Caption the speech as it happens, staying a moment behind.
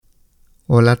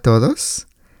Hola a todos,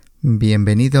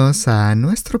 bienvenidos a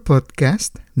nuestro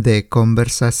podcast de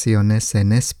conversaciones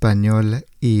en español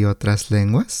y otras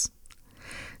lenguas.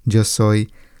 Yo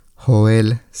soy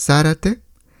Joel Zárate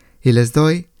y les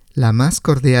doy la más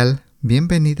cordial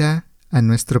bienvenida a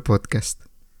nuestro podcast.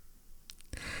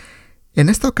 En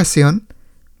esta ocasión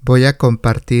voy a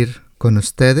compartir con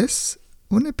ustedes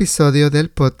un episodio del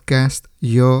podcast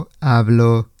Yo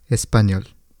hablo español.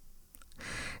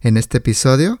 En este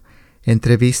episodio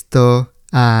entrevisto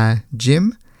a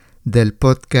Jim del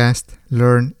podcast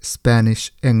Learn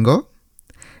Spanish and Go.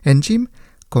 Jim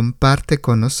comparte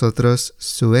con nosotros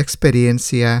su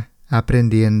experiencia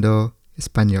aprendiendo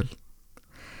español.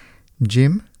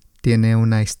 Jim tiene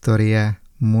una historia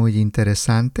muy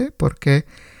interesante porque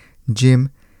Jim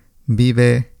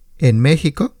vive en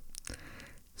México,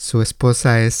 su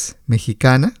esposa es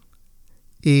mexicana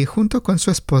y junto con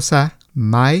su esposa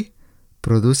Mai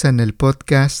producen el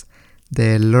podcast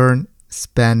de Learn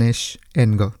Spanish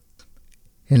and Go.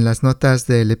 En las notas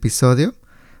del episodio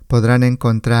podrán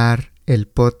encontrar el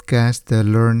podcast de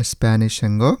Learn Spanish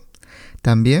and Go.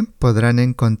 También podrán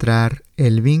encontrar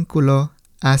el vínculo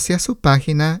hacia su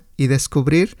página y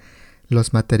descubrir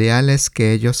los materiales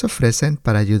que ellos ofrecen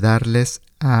para ayudarles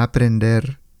a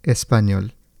aprender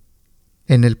español.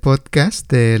 En el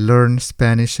podcast de Learn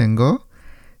Spanish and Go,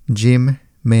 Jim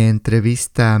me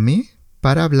entrevista a mí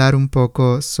para hablar un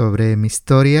poco sobre mi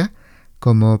historia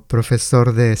como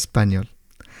profesor de español.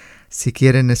 Si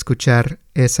quieren escuchar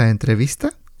esa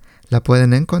entrevista, la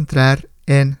pueden encontrar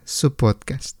en su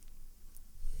podcast.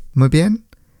 Muy bien,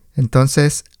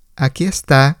 entonces aquí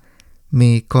está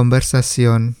mi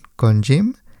conversación con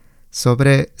Jim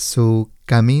sobre su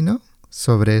camino,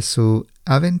 sobre su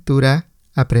aventura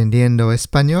aprendiendo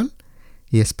español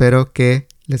y espero que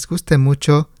les guste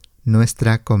mucho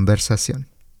nuestra conversación.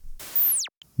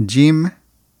 Jim,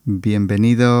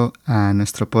 bienvenido a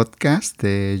nuestro podcast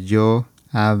de Yo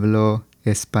hablo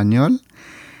español.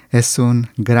 Es un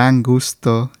gran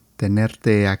gusto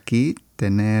tenerte aquí,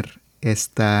 tener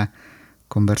esta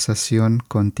conversación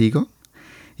contigo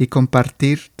y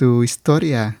compartir tu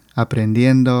historia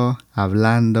aprendiendo,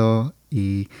 hablando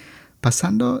y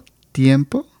pasando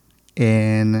tiempo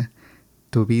en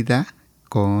tu vida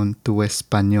con tu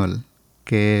español,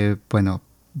 que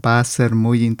va a ser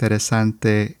muy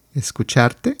interesante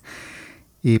escucharte.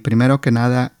 Y primero que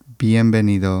nada,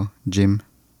 bienvenido, Jim.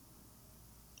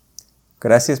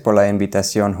 Gracias por la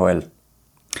invitación, Joel.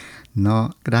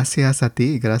 No, gracias a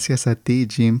ti,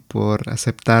 Jim, por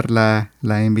aceptar la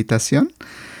invitación.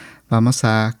 Vamos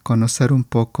a conocer un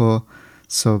poco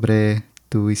sobre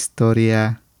tu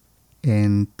historia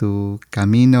en tu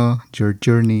camino, your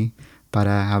journey,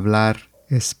 para hablar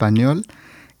español.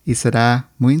 Y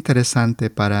será muy interesante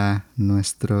para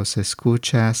nuestros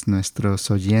escuchas,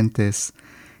 nuestros oyentes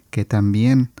que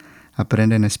también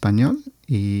aprenden español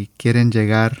y quieren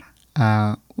llegar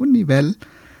a un nivel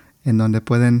en donde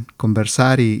pueden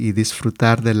conversar y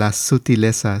disfrutar de las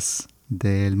sutilezas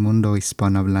del mundo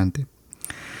hispanohablante.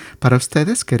 Para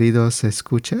ustedes, queridos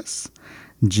escuchas,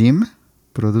 Jim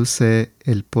produce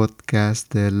el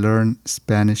podcast de Learn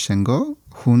Spanish and Go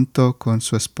junto con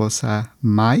su esposa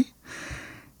Mai.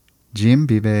 Jim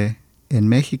vive en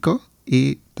México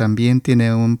y también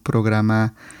tiene un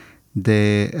programa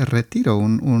de retiro,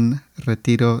 un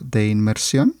retiro de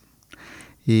inmersión.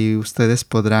 Y ustedes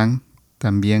podrán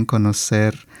también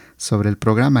conocer sobre el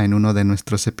programa en uno de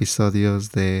nuestros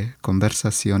episodios de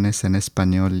conversaciones en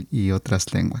español y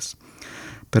otras lenguas.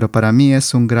 Pero para mí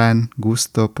es un gran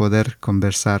gusto poder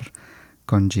conversar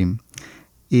con Jim.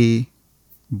 Y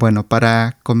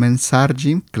para comenzar,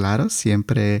 Jim, claro,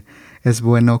 siempre es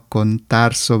bueno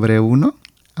contar sobre uno,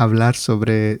 hablar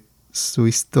sobre su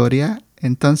historia.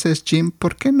 Entonces, Jim,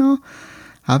 ¿por qué no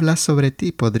hablas sobre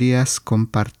ti? ¿Podrías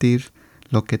compartir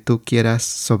lo que tú quieras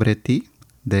sobre ti?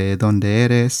 ¿De dónde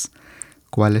eres?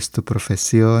 ¿Cuál es tu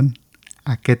profesión?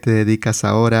 ¿A qué te dedicas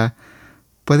ahora?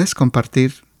 Puedes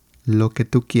compartir lo que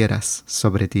tú quieras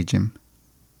sobre ti, Jim.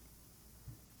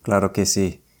 Claro que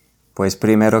sí. Pues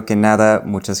primero que nada,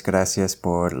 muchas gracias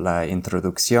por la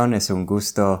introducción. Es un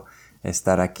gusto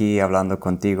estar aquí hablando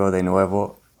contigo de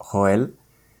nuevo, Joel.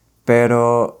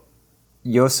 Pero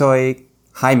yo soy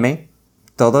Jaime.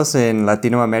 Todos en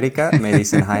Latinoamérica me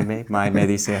dicen Jaime. Mai me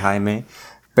dice Jaime.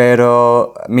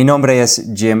 Pero mi nombre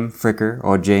es Jim Fricker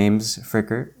o James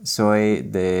Fricker. Soy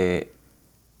de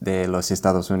los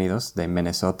Estados Unidos, de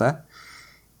Minnesota.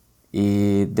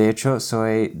 Y de hecho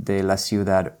soy de la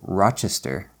ciudad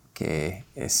Rochester, que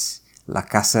es la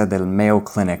casa del Mayo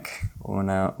Clinic,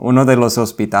 uno de los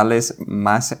hospitales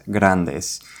más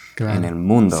grandes en el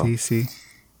mundo. Sí, sí.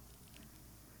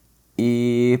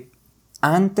 Y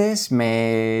antes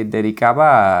me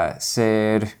dedicaba a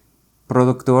ser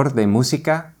productor de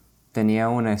música. Tenía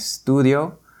un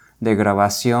estudio de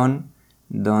grabación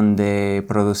donde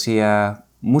producía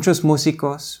muchos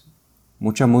músicos,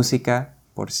 mucha música,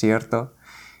 por cierto,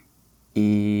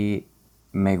 y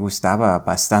me gustaba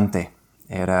bastante.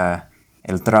 Era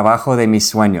el trabajo de mis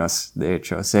sueños, de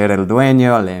hecho, ser el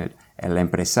dueño, el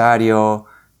empresario,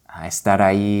 estar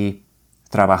ahí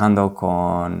trabajando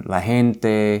con la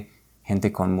gente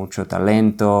con mucho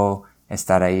talento,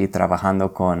 estar ahí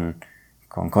trabajando con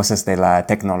cosas de la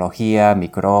tecnología,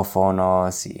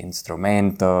 micrófonos,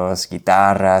 instrumentos,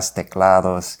 guitarras,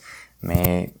 teclados.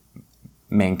 Me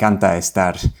encanta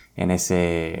estar en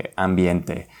ese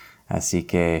ambiente, así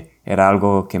que era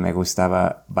algo que me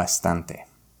gustaba bastante.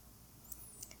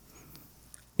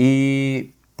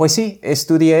 Y pues sí,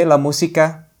 estudié la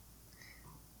música.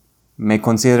 Me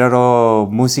considero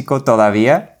músico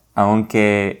todavía,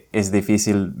 aunque es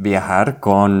difícil viajar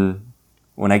con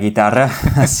una guitarra,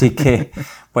 así que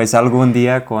pues algún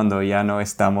día cuando ya no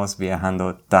estamos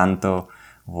viajando tanto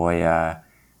voy a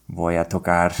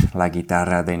tocar la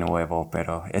guitarra de nuevo,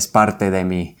 pero es parte de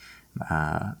mí,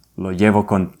 lo llevo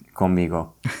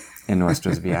conmigo en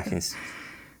nuestros viajes.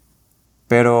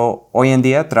 Pero hoy en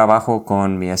día trabajo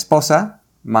con mi esposa,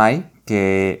 Mai,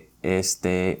 que es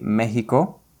de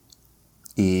México,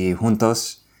 y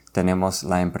juntos tenemos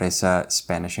la empresa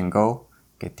Spanish and Go,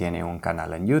 que tiene un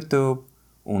canal en YouTube,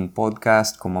 un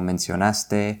podcast, como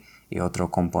mencionaste, y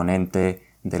otro componente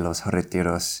de los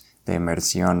retiros de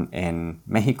inmersión en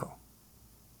México.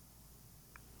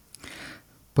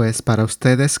 Pues para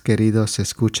ustedes, queridos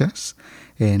escuchas,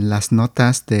 en las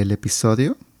notas del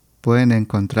episodio pueden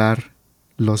encontrar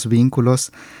los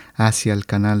vínculos hacia el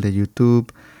canal de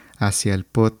YouTube, hacia el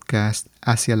podcast,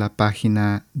 hacia la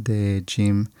página de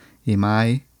Jim y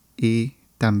Mai y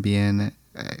también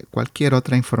cualquier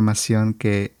otra información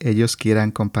que ellos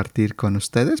quieran compartir con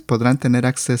ustedes. Podrán tener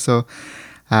acceso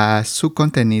a su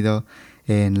contenido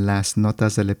en las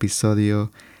notas del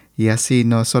episodio y así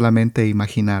no solamente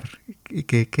imaginar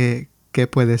qué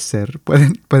puede ser,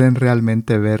 pueden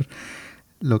realmente ver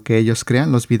lo que ellos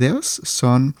crean. Los videos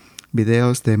son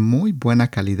videos de muy buena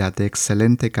calidad, de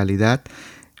excelente calidad,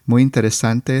 muy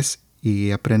interesantes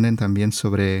y aprenden también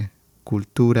sobre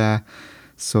cultura,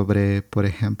 sobre, por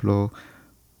ejemplo,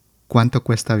 cuánto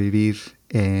cuesta vivir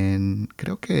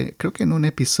creo que en un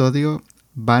episodio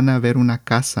van a ver una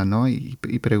casa, ¿no? Y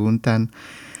preguntan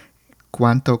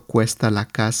cuánto cuesta la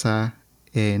casa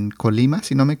en Colima,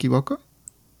 si no me equivoco.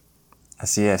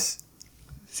 Así es.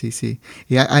 Sí.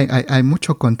 Y hay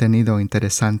mucho contenido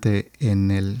interesante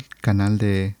en el canal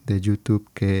de YouTube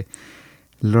que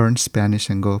Learn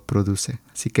Spanish and Go produce.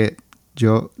 Así que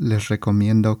yo les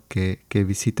recomiendo que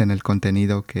visiten el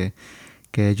contenido que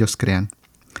ellos crean.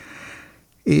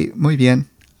 Y muy bien,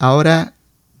 ahora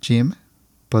Jim,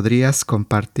 ¿podrías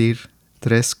compartir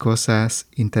 3 cosas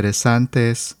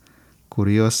interesantes,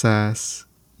 curiosas,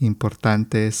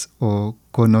 importantes o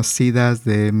conocidas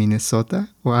de Minnesota?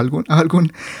 ¿O a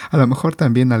lo mejor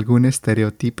también algún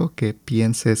estereotipo que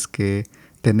pienses que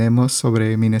tenemos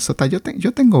sobre Minnesota? Yo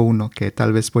tengo uno que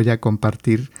tal vez voy a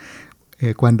compartir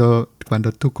cuando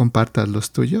tú compartas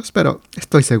los tuyos, pero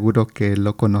estoy seguro que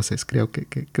lo conoces. Creo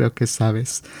que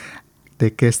sabes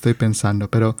de qué estoy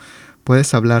pensando, pero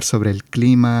puedes hablar sobre el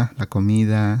clima, la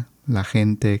comida, la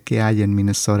gente, qué hay en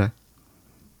Minnesota.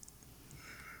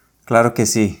 Claro que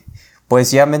sí. Pues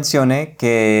ya mencioné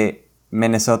que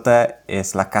Minnesota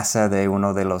es la casa de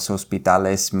uno de los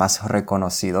hospitales más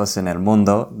reconocidos en el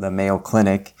mundo, the Mayo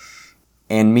Clinic.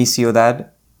 En mi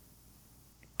ciudad,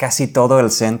 casi todo el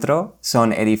centro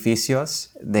son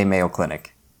edificios de Mayo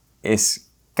Clinic.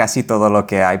 Es casi todo lo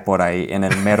que hay por ahí en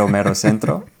el mero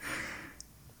centro.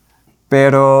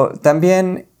 Pero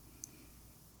también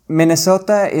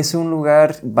Minnesota es un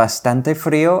lugar bastante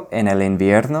frío en el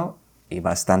invierno y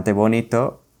bastante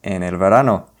bonito en el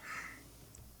verano.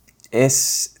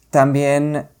 Es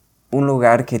también un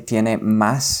lugar que tiene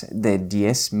más de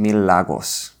 10,000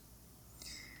 lagos.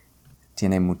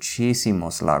 Tiene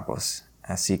muchísimos lagos,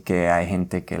 así que hay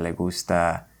gente que le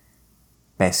gusta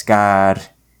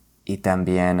pescar y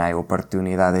también hay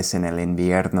oportunidades en el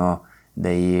invierno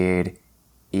de ir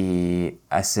y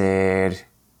hacer,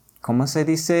 ¿cómo se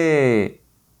dice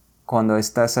cuando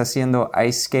estás haciendo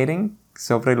ice skating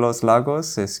sobre los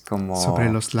lagos? Es como...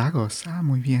 Sobre los lagos.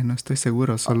 Muy bien, no estoy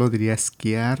seguro. Solo diría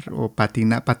esquiar o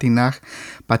patinar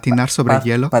sobre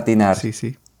hielo. Patinar.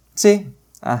 Sí. Sí,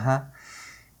 ajá.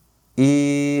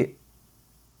 Y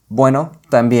bueno,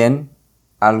 también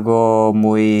algo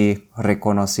muy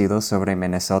reconocido sobre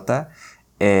Minnesota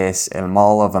es el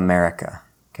Mall of America,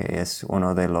 que es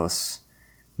uno de los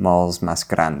malls más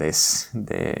grandes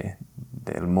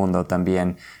del mundo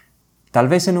también. Tal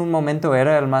vez en un momento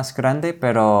era el más grande,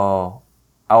 pero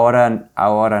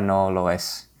ahora no lo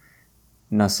es.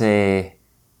 No sé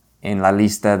en la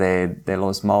lista de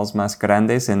los malls más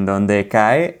grandes en dónde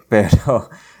cae, pero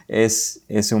es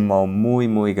un mall muy,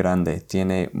 muy grande.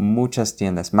 Tiene muchas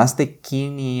tiendas, más de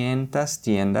 500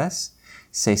 tiendas,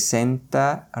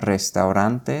 60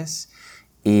 restaurantes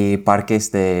y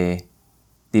parques de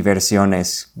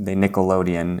diversiones de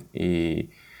Nickelodeon y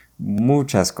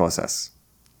muchas cosas.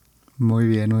 Muy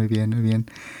bien, muy bien, muy bien.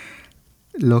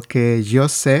 Lo que yo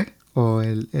sé, o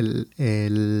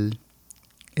el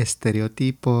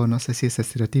estereotipo, no sé si es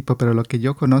estereotipo, pero lo que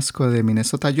yo conozco de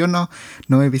Minnesota, yo no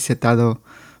he visitado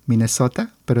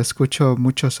Minnesota, pero escucho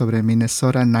mucho sobre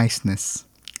Minnesota niceness.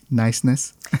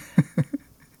 Niceness.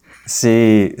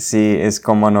 Sí, sí, es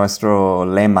como nuestro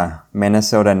lema,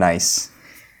 Minnesota Nice.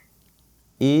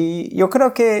 Y yo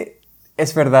creo que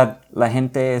es verdad, la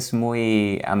gente es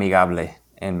muy amigable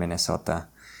en Minnesota.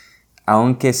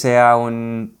 Aunque sea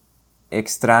un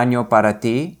extraño para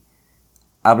ti,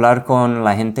 hablar con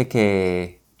la gente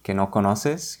que no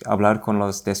conoces, hablar con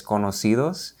los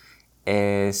desconocidos,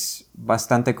 es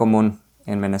bastante común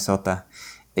en Minnesota.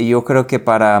 Y yo creo que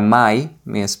para Mai,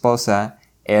 mi esposa,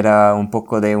 era un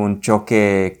poco de un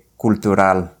choque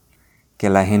cultural, que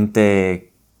la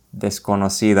gente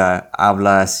desconocida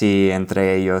habla así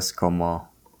entre ellos como...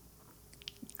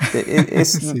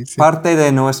 Es Sí, sí. parte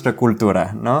de nuestra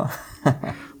cultura, ¿no?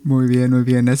 Muy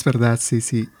bien, es verdad, sí,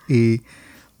 sí. Y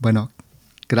bueno,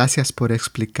 gracias por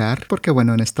explicar, porque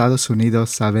bueno, en Estados Unidos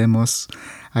sabemos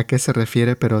a qué se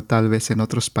refiere, pero tal vez en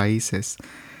otros países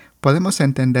podemos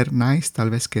entender nice, tal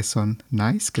vez que son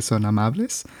nice, que son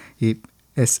amables, y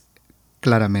es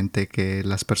claramente que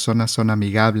las personas son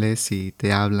amigables y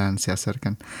te hablan, se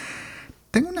acercan.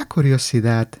 Tengo una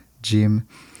curiosidad, Jim.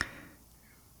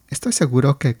 Estoy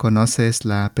seguro que conoces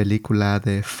la película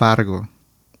de Fargo,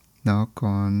 ¿no?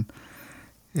 Con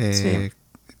Sí. eh,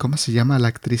 ¿cómo se llama la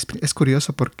actriz? Es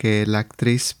curioso porque la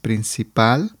actriz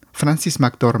principal, Francis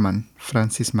McDormand,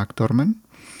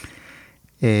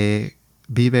 eh,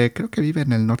 creo que vive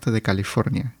en el norte de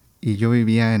California. Y yo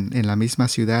vivía en la misma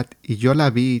ciudad y yo la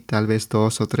vi tal vez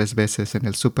 2 o 3 veces en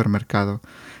el supermercado.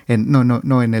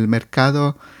 No, en el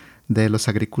mercado de los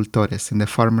agricultores, en the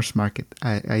farmer's market.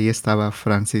 Ahí estaba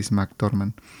Francis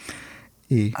McDormand.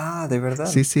 Y Ah, ¿de verdad?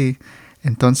 sí, sí.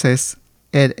 Entonces,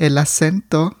 el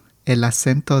acento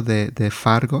de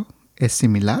Fargo es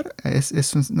similar.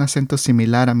 ¿Es un acento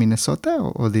similar a Minnesota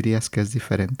o dirías que es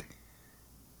diferente?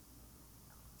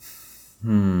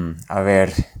 A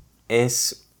ver,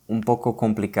 es un poco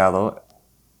complicado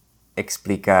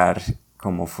explicar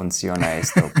cómo funciona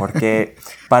esto, porque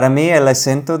para mí el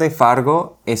acento de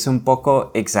Fargo es un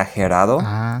poco exagerado,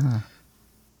 Ah,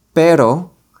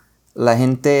 pero la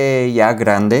gente ya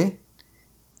grande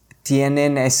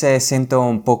tienen ese acento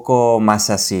un poco más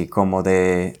así, como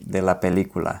de la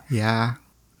película. ya.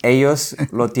 Ellos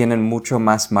lo tienen mucho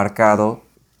más marcado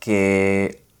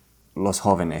que los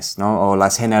jóvenes, ¿no? O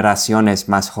las generaciones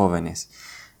más jóvenes.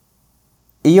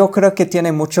 Y yo creo que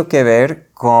tiene mucho que ver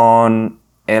con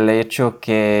el hecho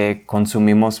que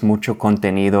consumimos mucho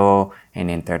contenido en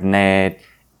internet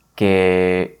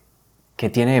que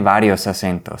tiene varios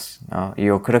acentos, ¿no? Y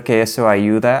yo creo que eso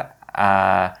ayuda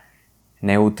a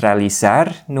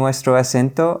neutralizar nuestro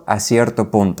acento a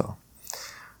cierto punto.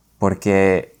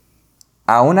 Porque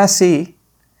aún así,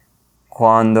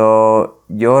 cuando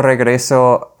yo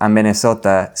regreso a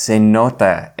Minnesota, se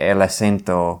nota el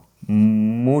acento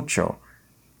mucho.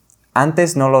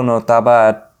 Antes no lo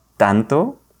notaba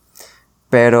tanto,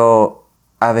 pero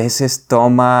a veces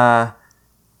toma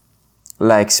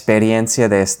la experiencia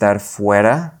de estar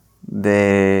fuera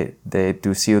de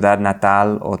tu ciudad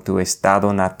natal o tu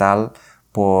estado natal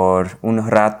por un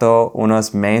rato,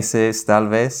 unos meses tal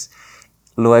vez.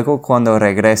 Luego cuando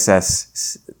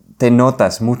regresas, te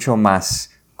notas mucho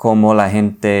más cómo la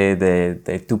gente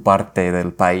de tu parte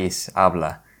del país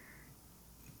habla.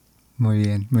 Muy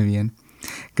bien, muy bien.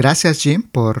 Gracias, Jim,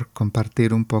 por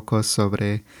compartir un poco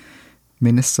sobre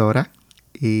Minnesota.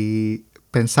 Y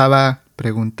pensaba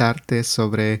preguntarte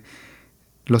sobre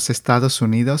los Estados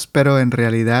Unidos, pero en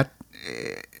realidad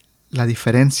la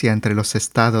diferencia entre los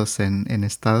estados en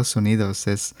Estados Unidos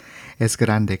es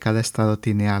grande. Cada estado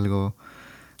tiene algo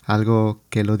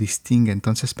que lo distingue.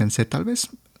 Entonces pensé, tal vez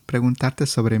preguntarte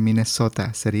sobre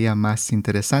Minnesota sería más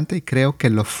interesante y creo que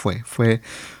lo fue. Fue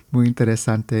muy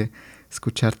interesante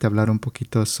escucharte hablar un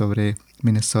poquito sobre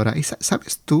Minnesota. ¿Y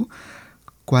sabes tú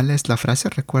 ¿Cuál es la frase?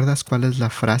 ¿Recuerdas cuál es la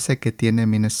frase que tiene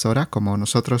Minnesota? Como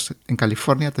nosotros en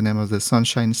California tenemos the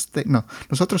Sunshine State. No,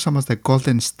 nosotros somos the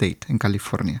Golden State en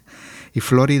California. Y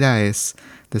Florida es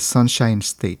the Sunshine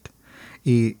State.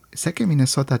 Y sé que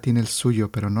Minnesota tiene el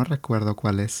suyo, pero no recuerdo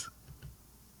cuál es.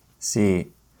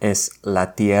 Sí, es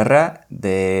la tierra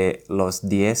de los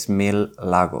 10,000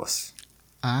 lagos.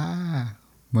 Ah,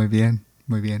 muy bien,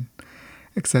 muy bien.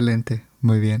 Excelente,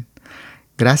 muy bien.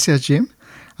 Gracias, Jim.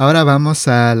 Ahora vamos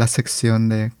a la sección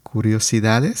de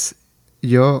curiosidades.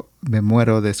 Yo me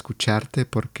muero de escucharte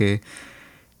porque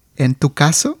en tu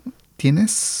caso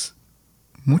tienes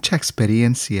mucha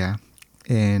experiencia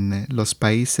en los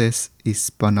países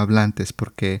hispanohablantes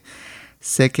porque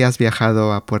sé que has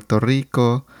viajado a Puerto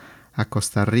Rico, a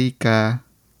Costa Rica,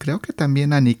 creo que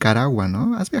también a Nicaragua,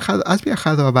 ¿no? Has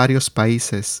viajado a varios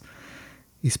países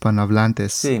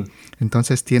hispanohablantes. Sí,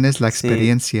 Entonces tienes la sí.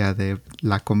 experiencia de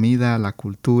la comida, la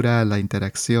cultura, la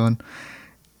interacción.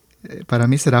 Para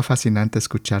mí será fascinante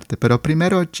escucharte. Pero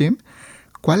primero, Jim,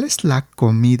 ¿cuál es la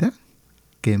comida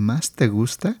que más te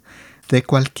gusta de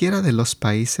cualquiera de los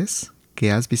países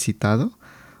que has visitado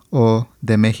o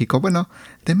de México? Bueno,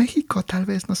 de México tal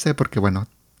vez no sé, porque bueno,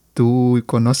 tú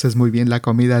conoces muy bien la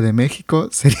comida de México.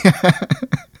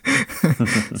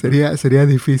 Sería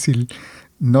difícil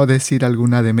no decir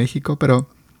alguna de México, pero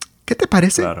 ¿qué te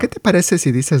parece? ¿Qué Claro. te parece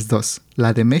si dices dos?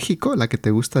 La de México, la que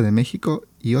te gusta de México,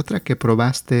 y otra que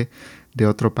probaste de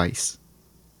otro país.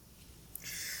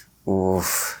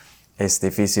 Uf, es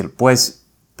difícil. Pues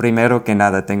primero que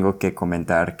nada tengo que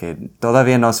comentar que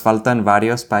todavía nos faltan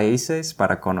varios países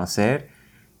para conocer,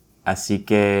 así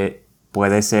que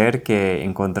puede ser que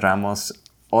encontramos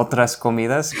otras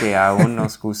comidas que aún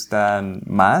nos gustan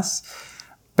más,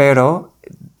 pero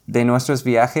de nuestros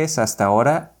viajes hasta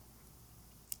ahora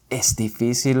es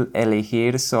difícil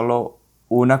elegir solo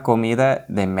una comida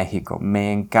de México.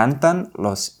 Me encantan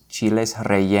los chiles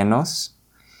rellenos,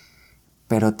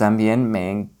 pero también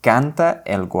me encanta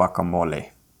el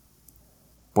guacamole.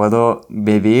 Puedo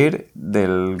vivir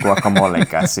del guacamole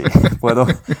casi.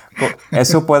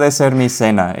 Eso puede ser mi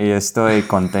cena y estoy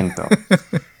contento.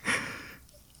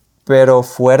 Pero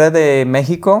fuera de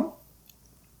México,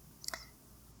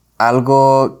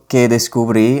 algo que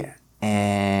descubrí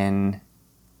en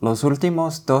los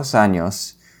últimos 2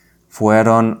 años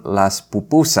fueron las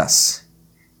pupusas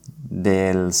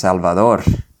del Salvador.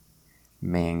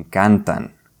 Me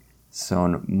encantan.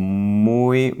 Son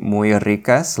muy, muy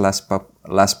ricas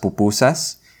las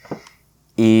pupusas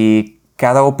y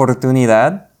cada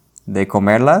oportunidad de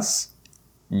comerlas,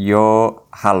 yo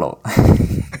jalo.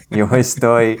 Yo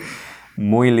estoy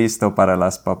muy listo para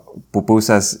las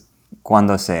pupusas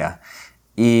cuando sea.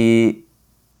 Y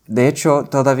de hecho,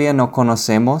 todavía no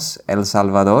conocemos El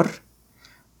Salvador,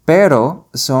 pero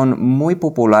son muy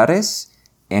populares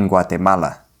en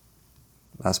Guatemala,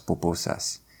 las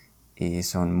pupusas. Y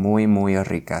son muy, muy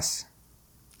ricas.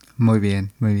 Muy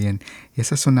bien, muy bien. Y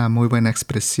esa es una muy buena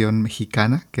expresión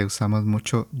mexicana que usamos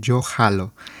mucho. Yo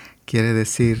jalo. Quiere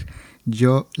decir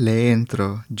yo le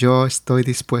entro, yo estoy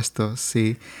dispuesto.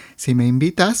 Si me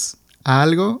invitas a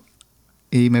algo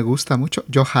y me gusta mucho,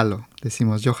 yo jalo.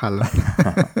 Decimos yo jalo.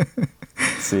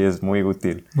 Sí, es muy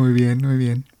útil. Muy bien, muy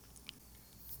bien.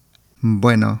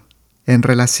 Bueno, en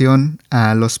relación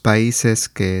a los países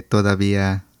que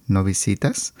todavía no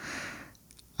visitas,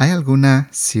 ¿hay alguna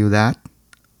ciudad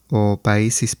o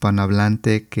país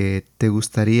hispanohablante que te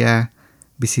gustaría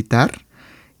visitar?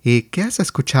 ¿Y qué has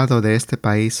escuchado de este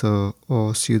país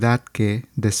o ciudad que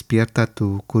despierta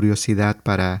tu curiosidad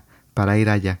para ir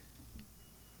allá?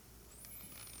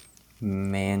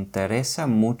 Me interesa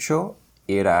mucho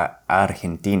ir a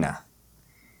Argentina,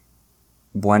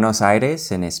 Buenos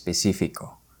Aires en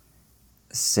específico.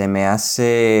 Se me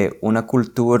hace una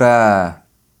cultura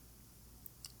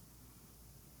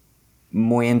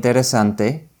muy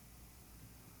interesante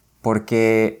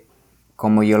porque,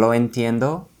 como yo lo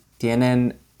entiendo,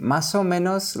 tienen más o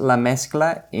menos la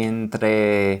mezcla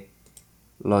entre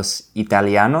los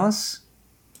italianos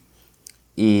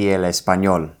y el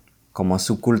español. Como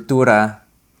su cultura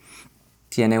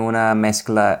tiene una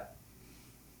mezcla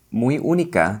muy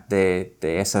única de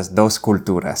esas dos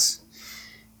culturas.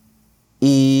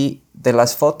 Y de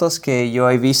las fotos que yo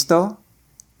he visto,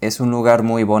 es un lugar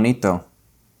muy bonito.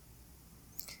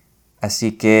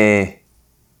 Así que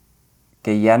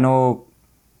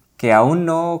aún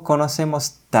no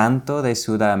conocemos tanto de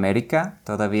Sudamérica,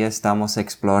 todavía estamos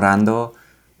explorando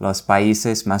los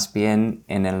países más bien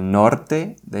en el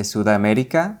norte de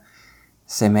Sudamérica.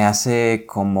 Se me hace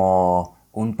como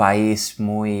un país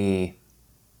muy,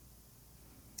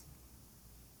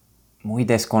 muy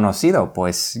desconocido,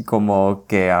 pues como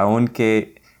que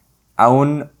aunque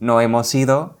aún no hemos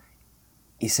ido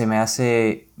y se me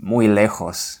hace muy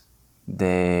lejos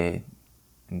de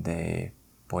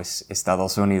pues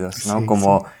Estados Unidos, ¿no? Sí, sí.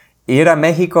 Como ir a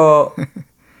México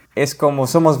es como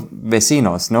somos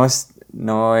vecinos,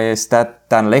 no está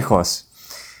tan lejos,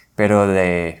 pero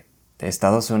de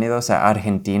Estados Unidos a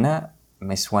Argentina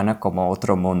me suena como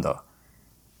otro mundo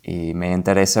y me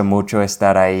interesa mucho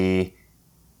estar ahí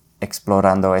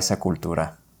explorando esa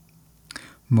cultura.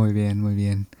 Muy bien, muy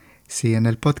bien. Sí, en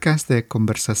el podcast de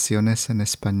Conversaciones en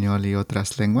Español y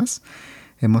otras lenguas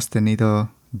hemos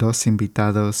tenido dos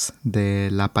invitados de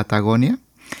la Patagonia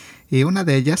y una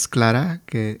de ellas, Clara,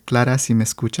 que Clara, si me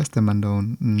escuchas, te mando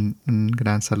un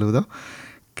gran saludo,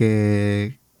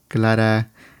 que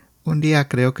Clara, un día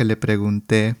creo que le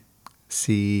pregunté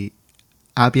si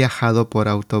ha viajado por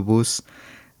autobús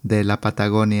de la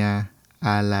Patagonia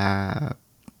a la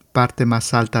parte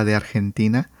más alta de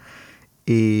Argentina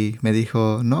y me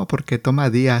dijo, no, porque toma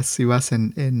días si vas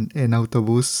en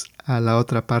autobús a la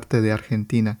otra parte de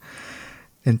Argentina.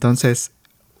 Entonces,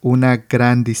 una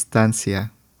gran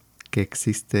distancia que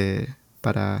existe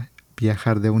para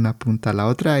viajar de una punta a la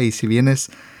otra y si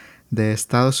vienes de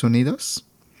Estados Unidos,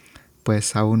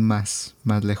 pues aún más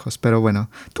lejos. Pero bueno,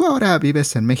 tú ahora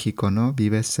vives en México, ¿no?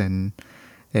 Vives en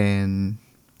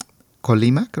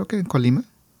Colima, creo que en Colima.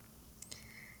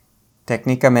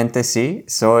 Técnicamente sí,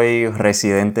 soy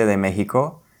residente de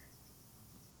México,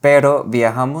 pero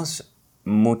viajamos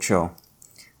mucho,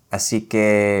 así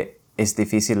que es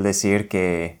difícil decir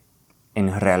que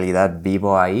en realidad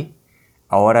vivo ahí.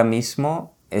 Ahora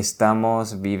mismo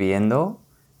estamos viviendo,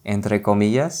 entre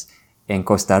comillas, en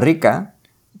Costa Rica,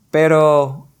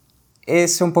 pero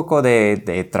es un poco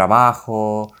de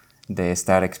trabajo, de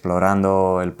estar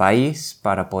explorando el país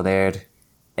para poder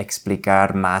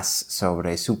explicar más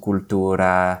sobre su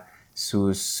cultura,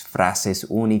 sus frases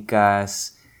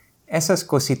únicas, esas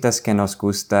cositas que nos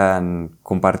gustan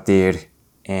compartir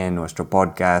en nuestro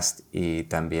podcast y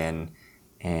también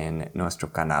en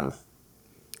nuestro canal.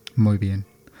 Muy bien.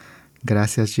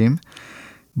 Gracias, Jim.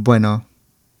 Bueno,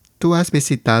 tú has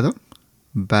visitado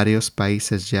varios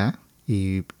países ya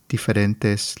y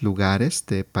diferentes lugares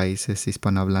de países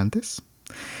hispanohablantes.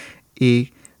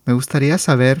 Y me gustaría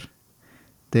saber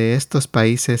de estos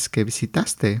países que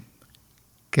visitaste,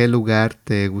 ¿qué lugar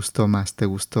te gustó más? ¿Te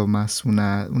gustó más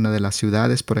una de las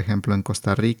ciudades, por ejemplo, en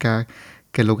Costa Rica?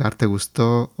 ¿Qué lugar te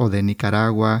gustó? ¿O de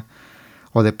Nicaragua?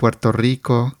 ¿O de Puerto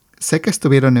Rico? Sé que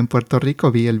estuvieron en Puerto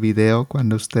Rico, vi el video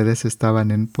cuando ustedes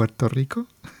estaban en Puerto Rico.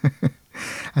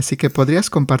 Así que podrías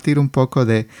compartir un poco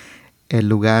de el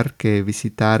lugar que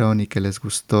visitaron y que les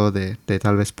gustó de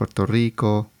tal vez Puerto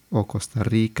Rico o Costa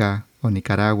Rica o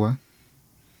Nicaragua.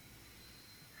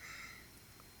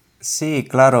 Sí,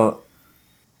 claro,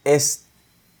 es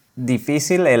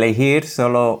difícil elegir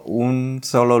solo un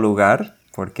solo lugar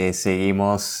porque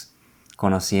seguimos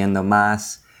conociendo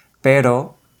más,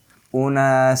 pero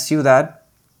una ciudad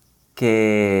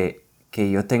que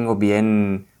yo tengo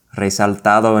bien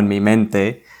resaltado en mi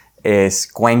mente es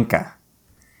Cuenca.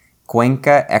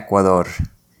 Cuenca, Ecuador.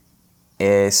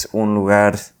 Es un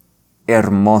lugar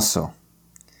hermoso.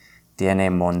 Tiene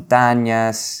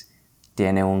montañas,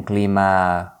 tiene un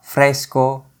clima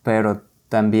fresco, pero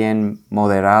también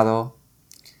moderado.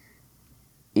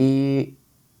 Y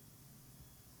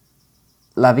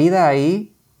la vida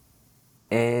ahí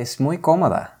es muy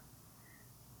cómoda.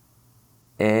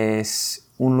 Es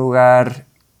un lugar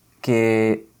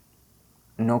que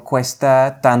no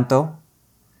cuesta tanto.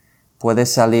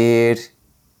 Puedes salir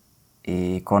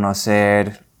y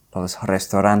conocer los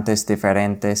restaurantes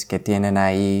diferentes que tienen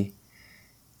ahí.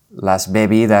 Las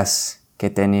bebidas que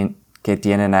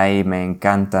tienen ahí me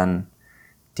encantan.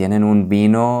 Tienen un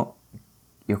vino,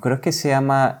 yo creo que se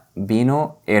llama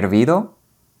vino hervido,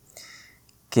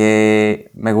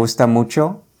 que me gusta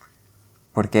mucho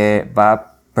porque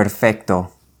va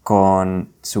perfecto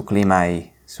con su clima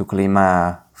ahí, su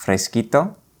clima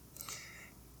fresquito.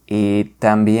 Y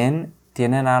también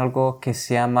tienen algo que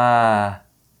se llama,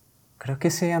 creo que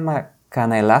se llama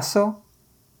canelazo,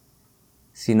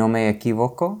 si no me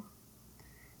equivoco.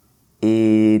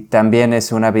 Y también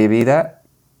es una bebida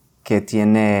que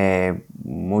tiene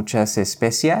muchas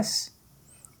especias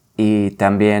y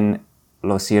también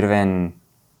la sirven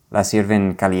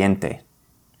caliente.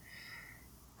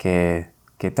 Que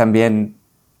también,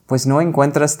 pues no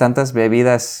encuentras tantas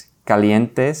bebidas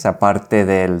calientes aparte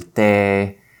del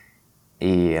té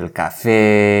y el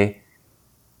café.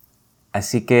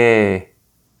 Así que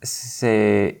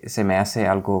se me hace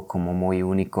algo como muy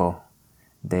único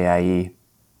de ahí.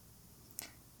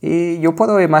 Y yo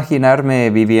puedo imaginarme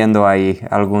viviendo ahí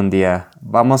algún día.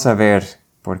 Vamos a ver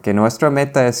porque nuestra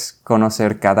meta es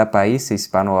conocer cada país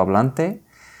hispanohablante.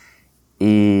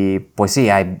 Y pues sí,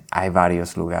 hay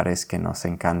varios lugares que nos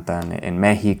encantan en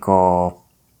México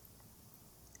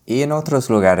y en otros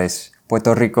lugares.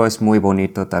 Puerto Rico es muy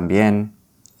bonito también,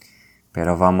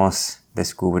 pero vamos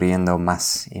descubriendo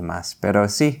más y más. Pero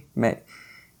sí,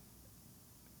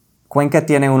 Cuenca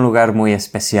tiene un lugar muy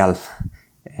especial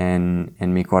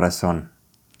en mi corazón.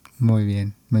 Muy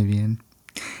bien, muy bien.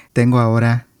 Tengo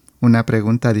ahora una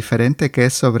pregunta diferente que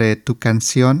es sobre tu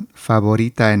canción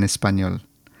favorita en español.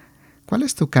 ¿Cuál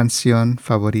es tu canción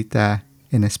favorita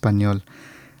en español?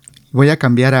 Voy a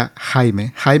cambiar a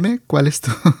Jaime. Jaime, cuál es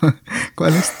tu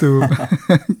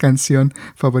canción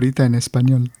favorita en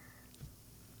español?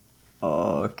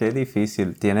 Oh, qué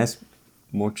difícil. Tienes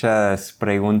muchas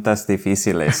preguntas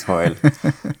difíciles, Joel.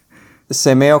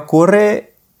 Se me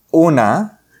ocurre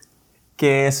una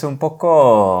que es un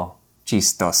poco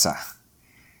chistosa.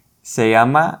 Se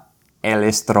llama El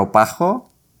Estropajo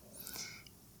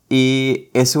y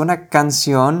es una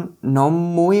canción no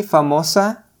muy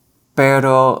famosa,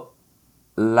 pero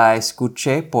la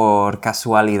escuché por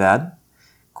casualidad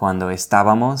cuando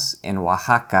estábamos en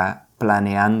Oaxaca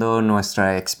planeando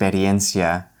nuestra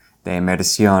experiencia de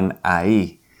inmersión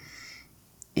ahí.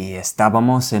 Y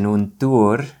estábamos en un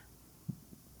tour,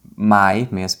 Mai,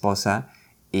 mi esposa,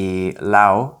 y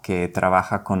Lau, que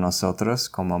trabaja con nosotros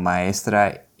como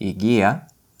maestra y guía.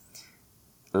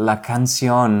 La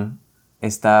canción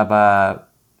estaba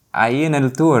ahí en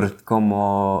el tour,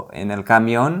 como en el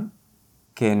camión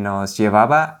que nos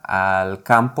llevaba al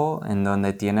campo en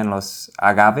donde tienen los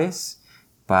agaves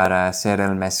para hacer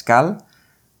el mezcal.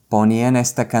 Ponían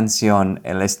esta canción,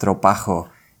 El Estropajo,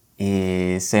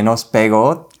 y se nos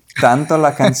pegó tanto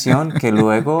la canción que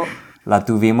luego la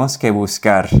tuvimos que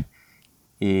buscar.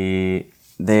 Y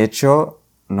de hecho,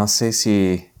 no sé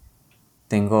si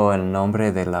tengo el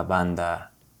nombre de la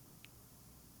banda.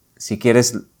 Si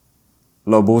quieres,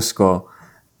 lo busco.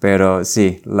 Pero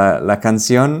sí, la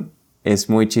canción es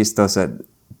muy chistosa.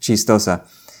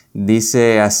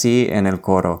 Dice así en el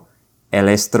coro: el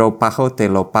estropajo te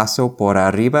lo paso por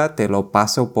arriba, te lo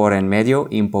paso por en medio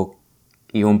y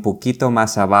un poquito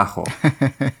más abajo.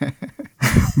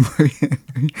 Muy bien.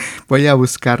 Voy a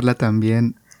buscarla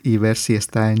también y ver si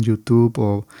está en YouTube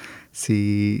o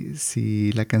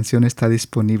si la canción está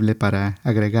disponible para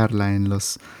agregarla en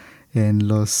las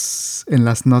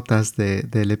notas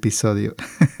del episodio.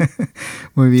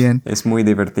 Muy bien. Es muy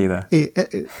divertida.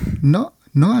 No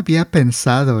había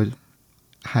pensado,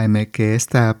 Jaime, que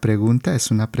esta pregunta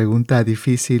es una pregunta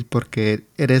difícil porque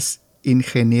eres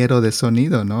ingeniero de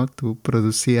sonido, ¿no? Tú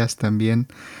producías también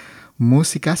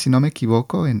música, si no me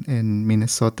equivoco, en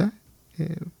Minnesota.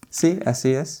 Sí,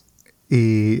 así es.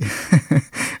 Y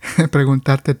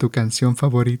preguntarte tu canción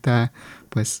favorita,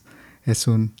 pues es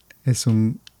un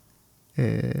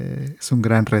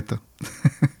gran reto.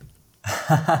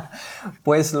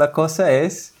 Pues la cosa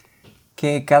es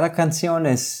que cada canción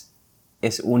es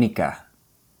única.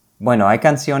 Bueno, hay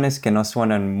canciones que no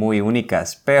suenan muy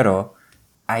únicas, pero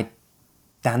hay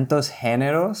tantos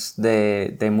géneros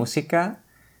de música,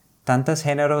 tantos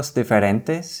géneros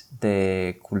diferentes,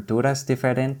 de culturas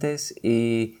diferentes,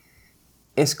 y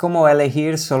es como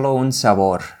elegir solo un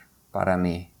sabor para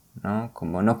mí, ¿no?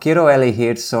 Como no quiero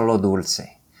elegir solo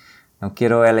dulce, no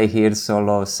quiero elegir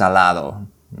solo salado,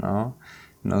 ¿no?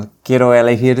 No quiero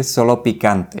elegir solo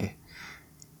picante.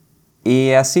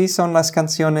 Y así son las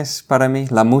canciones para mí,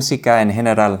 la música en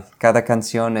general. Cada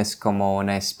canción es como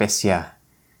una especia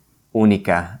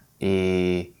única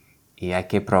y hay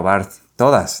que probar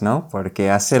todas, ¿no?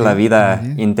 Porque hace la vida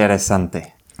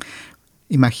interesante.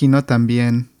 Imagino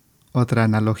también otra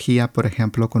analogía, por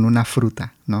ejemplo, con una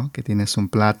fruta, ¿no? Que tienes un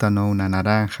plátano, una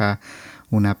naranja,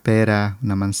 una pera,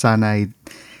 una manzana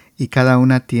y cada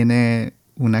una tiene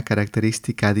una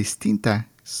característica distinta.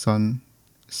 Son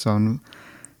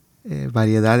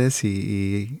variedades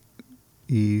y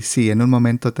sí, en un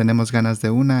momento tenemos ganas de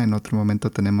una, en otro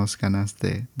momento tenemos ganas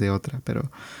de otra,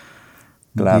 pero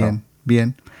Claro.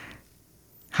 bien.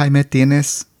 Jaime,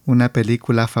 ¿tienes una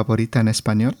película favorita en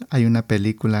español? ¿Hay una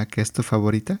película que es tu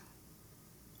favorita?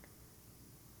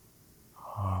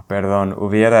 Oh, perdón,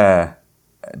 hubiera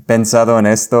pensado en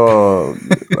esto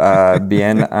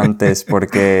bien antes,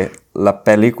 porque la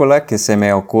película que se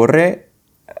me ocurre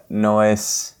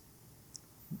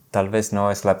tal vez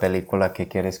no es la película que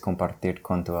quieres compartir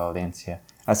con tu audiencia.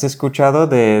 ¿Has escuchado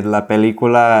de la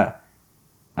película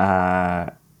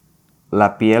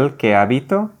La piel que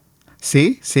habito?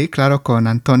 Sí, claro, con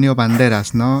Antonio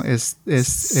Banderas, ¿no? Es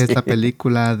Sí. la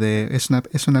película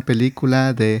es una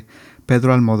película de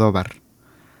Pedro Almodóvar.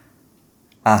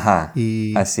 Ajá,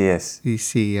 Y, así es. y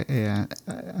sí,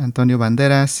 Antonio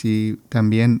Banderas y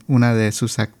también una de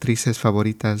sus actrices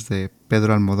favoritas de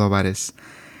Pedro Almodóvar es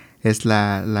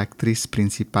la actriz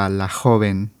principal, la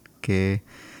joven, que,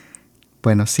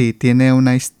 bueno, sí, tiene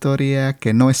una historia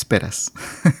que no esperas.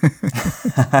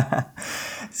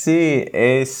 Sí,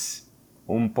 es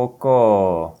un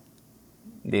poco,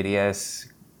 dirías,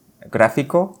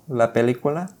 gráfico la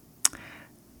película.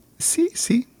 Sí,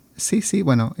 sí, sí, sí,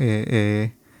 bueno,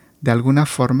 de alguna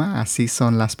forma así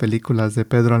son las películas de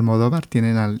Pedro Almodóvar,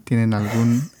 tienen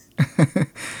algún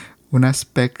un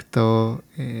aspecto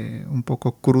un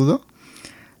poco crudo,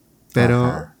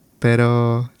 pero, Ajá.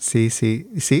 pero sí, sí,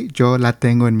 sí, yo la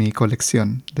tengo en mi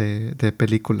colección de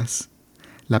películas,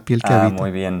 La piel que Ah, habito.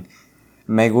 muy bien.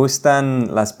 Me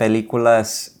gustan las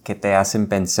películas que te hacen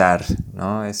pensar,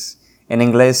 ¿no? Es en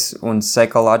inglés un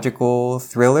psychological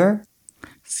thriller.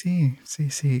 Sí, sí,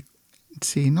 sí,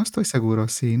 sí, no estoy seguro,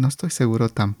 sí, no estoy seguro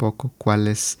tampoco cuál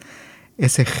es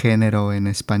ese género en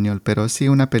español, pero sí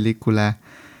una película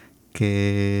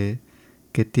que,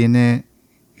 que tiene,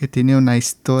 que tiene una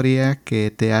historia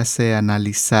que te hace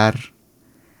analizar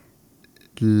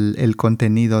el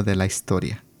contenido de la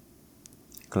historia.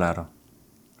 Claro,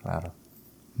 claro.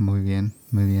 Muy bien,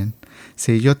 muy bien.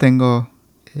 Sí, yo tengo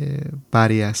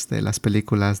varias de las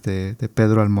películas de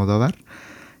Pedro Almodóvar.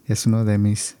 Es uno de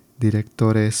mis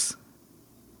directores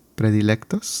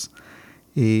predilectos.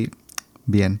 Y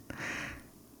bien,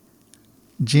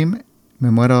 Jim,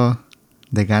 me muero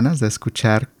de ganas de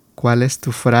escuchar cuál es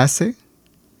tu frase,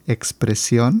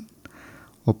 expresión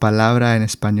o palabra en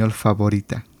español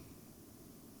favorita.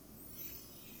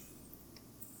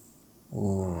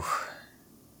 Uf,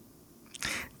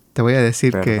 Te voy a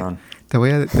decir que perdón. te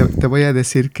voy a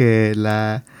decir que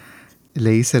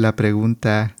le hice la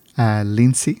pregunta a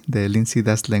Lindsay de Lindsay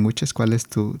Does Languages, ¿cuál es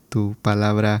tu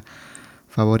palabra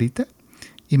favorita?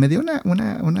 Y me dio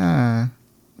una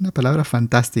palabra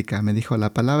fantástica. Me dijo,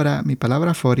 mi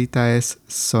palabra favorita es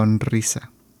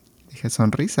sonrisa. Dije,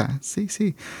 sonrisa, sí,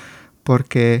 sí,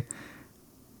 porque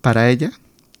para ella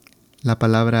la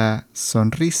palabra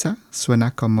sonrisa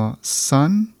suena como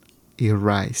sun y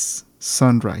rise,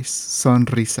 sunrise,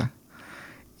 sonrisa.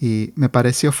 Y me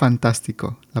pareció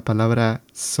fantástico. La palabra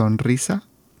sonrisa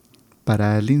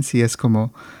para Lindsay es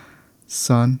como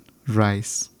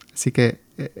sunrise. Así que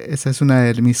esa es una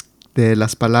de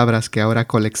las palabras que ahora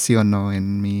colecciono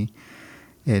en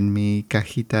mi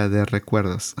cajita de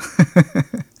recuerdos.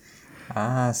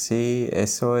 Ah, sí,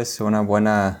 eso es una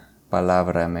buena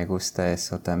palabra, me gusta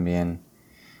eso también.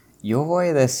 Yo voy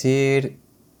a decir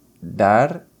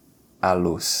dar a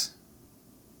luz.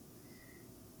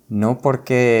 No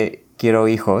porque quiero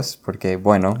hijos, porque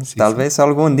bueno, Sí, tal sí. vez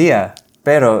algún día,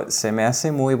 pero se me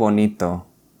hace muy bonito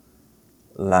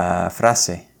la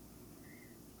frase,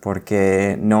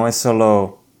 porque no es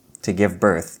solo to give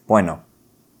birth, bueno,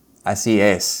 así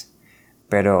es,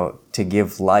 pero to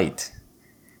give light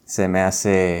se me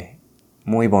hace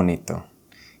muy bonito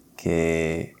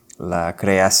que la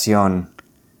creación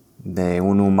de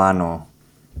un humano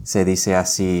se dice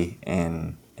así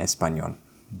en español,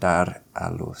 dar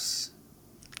a luz.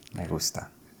 Me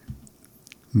gusta.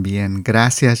 Bien,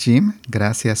 gracias Jim.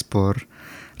 Gracias por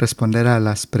responder a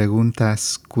las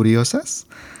preguntas curiosas.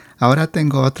 Ahora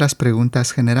tengo otras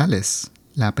preguntas generales.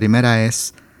 La primera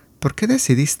es, ¿por qué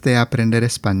decidiste aprender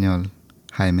español,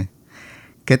 Jaime?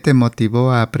 ¿Qué te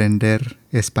motivó a aprender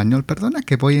español? Perdona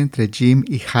que voy entre Jim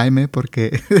y Jaime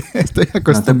porque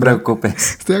No te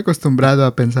preocupes. estoy acostumbrado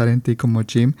a pensar en ti como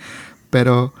Jim,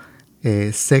 pero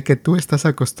sé que tú estás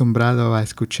acostumbrado a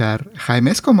escuchar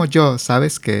Jaime. Es como yo,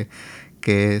 sabes que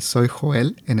soy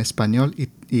Joel en español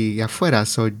y afuera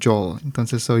soy Joel.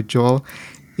 Entonces soy Joel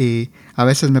y a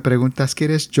veces me preguntas,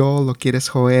 ¿quieres Joel o quieres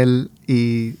Joel?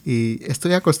 Y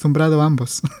estoy acostumbrado a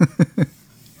ambos.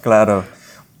 Claro.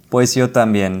 Pues yo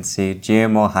también, sí.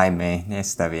 Jim o Jaime,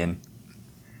 está bien.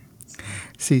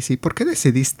 Sí, sí. ¿Por qué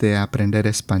decidiste aprender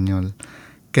español?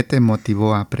 ¿Qué te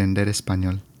motivó a aprender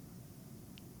español?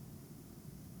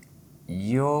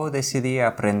 Yo decidí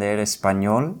aprender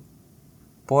español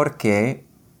porque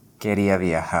quería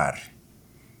viajar.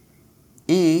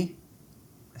 Y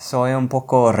soy un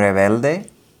poco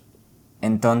rebelde,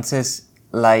 entonces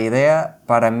la idea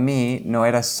para mí no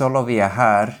era solo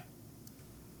viajar,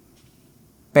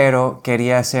 pero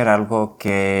quería hacer algo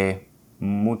que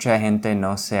mucha gente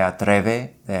no se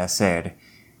atreve de hacer.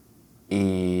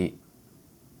 Y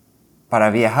para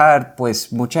viajar,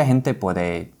 pues mucha gente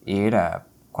puede ir a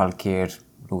cualquier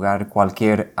lugar,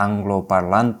 cualquier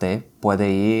angloparlante puede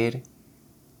ir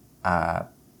a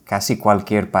casi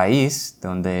cualquier país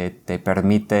donde te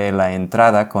permite la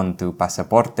entrada con tu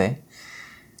pasaporte.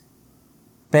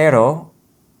 Pero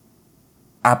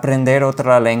aprender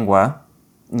otra lengua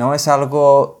no es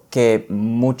algo que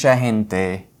mucha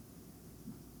gente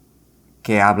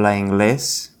que habla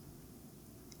inglés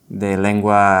de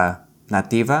lengua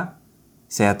nativa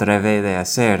se atreve de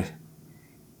hacer.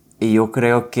 Y yo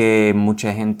creo que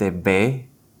mucha gente ve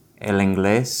el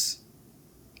inglés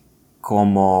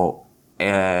como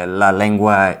la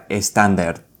lengua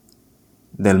estándar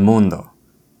del mundo.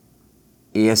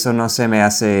 Y eso no se me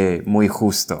hace muy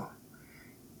justo.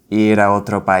 Ir a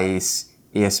otro país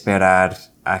y esperar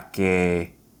a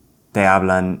que te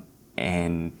hablan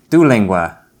en tu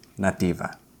lengua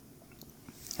nativa.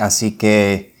 Así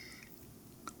que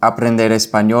aprender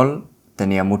español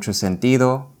tenía mucho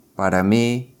sentido para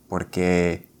mí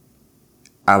porque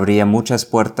abría muchas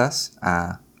puertas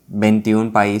a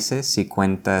 21 países si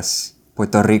cuentas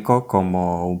Puerto Rico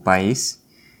como un país.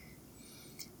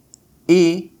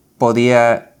 Y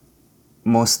podía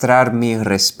mostrar mi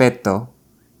respeto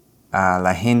a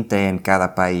la gente en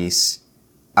cada país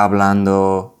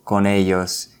hablando con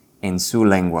ellos en su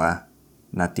lengua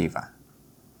nativa.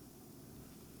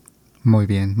 Muy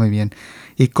bien, muy bien.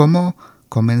 ¿Y cómo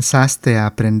comenzaste a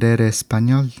aprender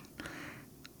español?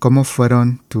 ¿Cómo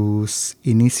fueron tus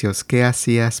inicios? ¿Qué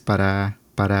hacías para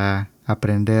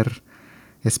aprender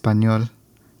español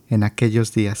en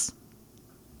aquellos días?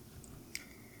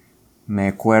 Me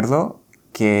acuerdo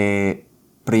que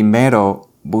primero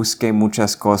busqué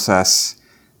muchas cosas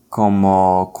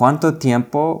como cuánto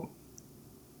tiempo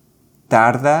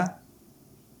tarda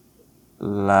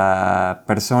la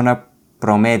persona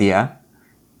promedia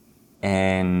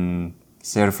en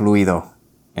ser fluido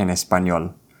en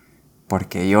español.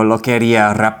 Porque yo lo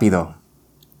quería rápido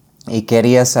y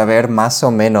quería saber más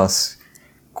o menos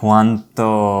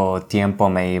cuánto tiempo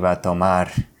me iba a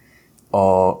tomar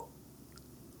o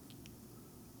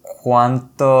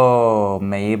cuánto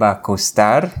me iba a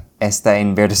costar esta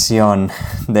inversión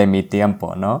de mi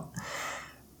tiempo, ¿no?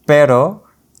 Pero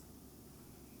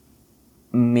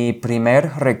mi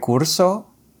primer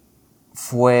recurso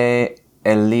fue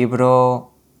el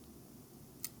libro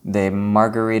de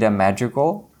Margarita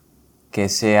Madrigal que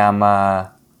se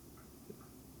llama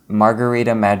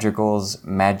Margarita Madrigal's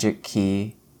Magic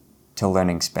Key to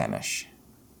Learning Spanish.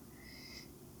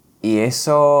 Y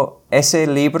ese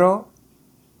libro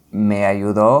me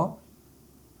ayudó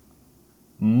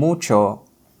mucho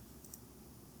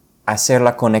a hacer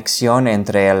la conexión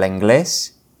entre el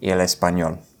inglés y el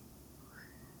español.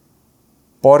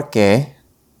 Porque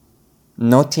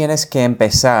no tienes que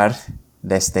empezar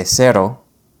desde cero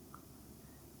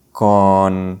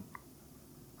con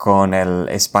el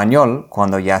español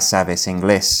cuando ya sabes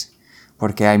inglés,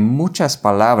 porque hay muchas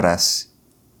palabras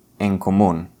en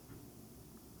común.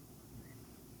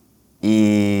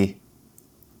 Y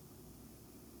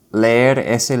leer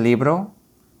ese libro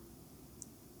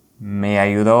me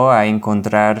ayudó a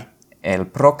encontrar el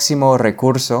próximo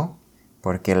recurso,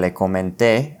 porque le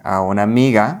comenté a una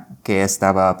amiga que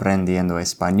estaba aprendiendo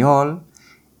español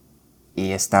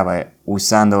y estaba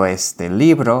usando este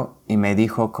libro y me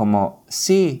dijo como,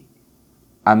 sí,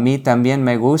 a mí también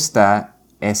me gusta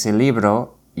ese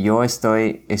libro, yo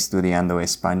estoy estudiando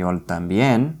español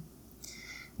también.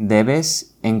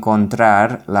 Debes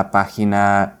encontrar la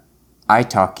página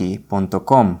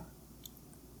italki.com.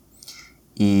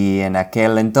 Y en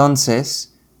aquel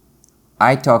entonces,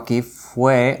 italki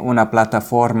fue una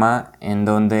plataforma en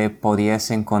donde podías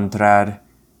encontrar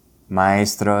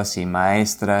maestros y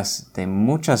maestras de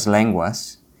muchas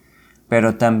lenguas,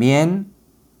 pero también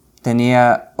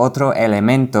tenía otro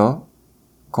elemento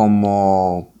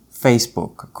como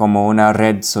Facebook, como una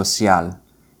red social,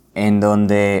 en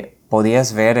donde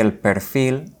podías ver el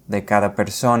perfil de cada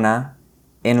persona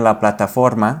en la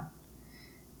plataforma,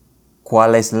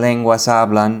 cuáles lenguas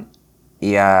hablan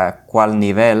y a cuál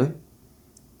nivel,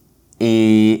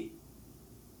 y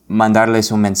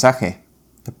mandarles un mensaje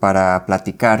para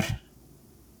platicar.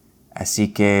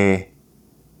 Así que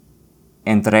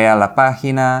entré a la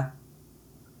página,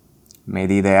 me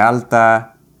di de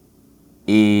alta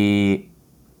y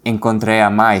encontré a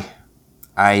Mai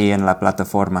ahí en la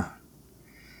plataforma.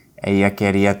 Ella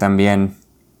quería también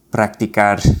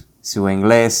practicar su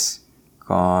inglés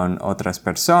con otras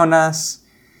personas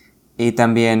y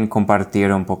también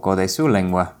compartir un poco de su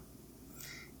lengua.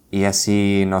 Y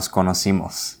así nos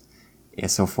conocimos.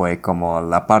 Eso fue como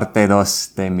la parte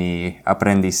 2 de mi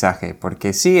aprendizaje,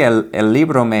 porque sí, el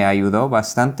libro me ayudó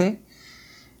bastante,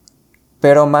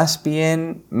 pero más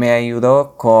bien me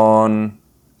ayudó con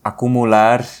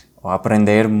acumular o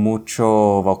aprender mucho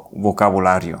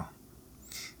vocabulario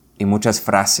y muchas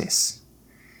frases.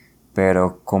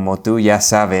 Pero como tú ya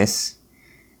sabes,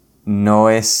 no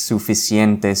es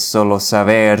suficiente solo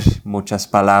saber muchas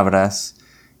palabras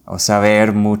o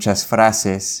saber muchas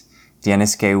frases,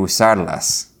 tienes que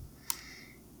usarlas.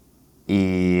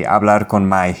 Y hablar con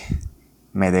Mai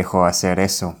me dejó hacer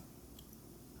eso.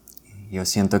 Yo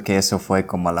siento que eso fue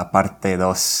como la parte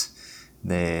 2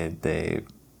 de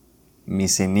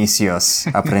mis inicios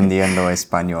aprendiendo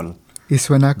español. Y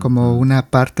suena como una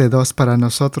parte 2 para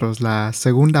nosotros, la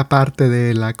segunda parte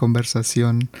de la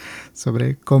conversación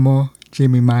sobre cómo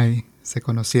Jim y Mai se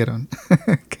conocieron.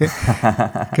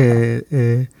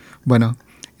 Bueno,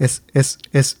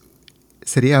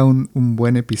 sería un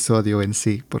buen episodio en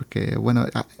sí, porque bueno,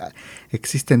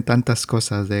 existen tantas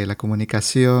cosas de la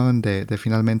comunicación, de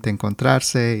finalmente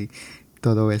encontrarse y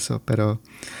todo eso, pero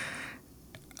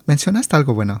mencionaste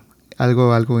algo bueno,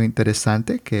 algo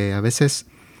interesante, que a veces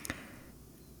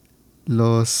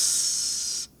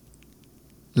las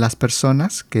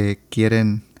personas que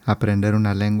quieren aprender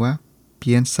una lengua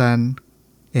piensan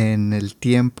en el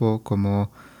tiempo como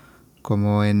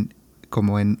en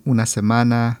una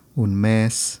semana, un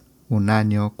mes, un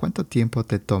año. ¿Cuánto tiempo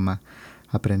te toma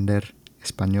aprender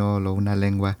español o una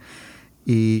lengua?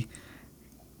 Y,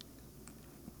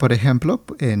 por ejemplo,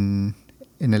 en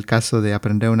el caso de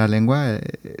aprender una lengua,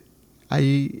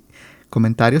 hay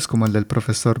comentarios como el del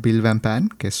profesor Bill Van Pan,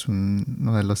 que es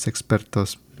uno de los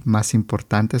expertos más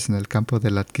importantes en el campo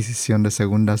de la adquisición de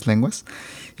segundas lenguas,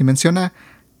 y menciona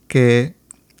que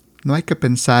no hay que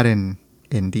pensar en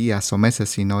días o meses,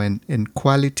 sino en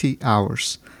quality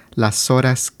hours, las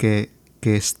horas que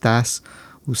estás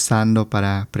usando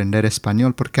para aprender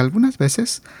español, porque algunas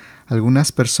veces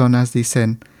algunas personas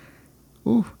dicen,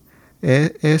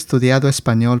 he estudiado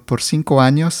español por 5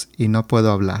 años y no puedo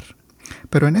hablar.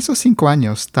 Pero en esos 5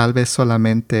 años tal vez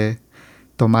solamente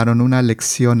tomaron una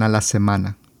lección a la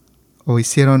semana o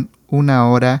hicieron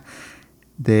 1 hora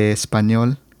de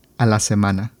español a la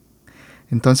semana.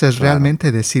 Entonces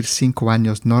realmente decir 5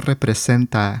 años no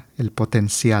representa el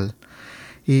potencial.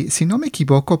 Y si no me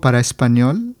equivoco, para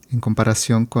español, en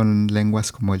comparación con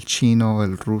lenguas como el chino o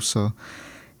el ruso,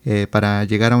 para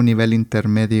llegar a un nivel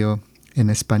intermedio en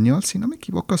español, si no me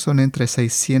equivoco, son entre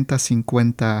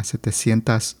 650 a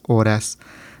 700 horas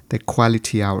de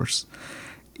quality hours.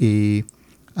 Y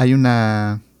hay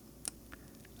una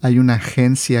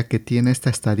agencia que tiene esta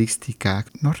estadística,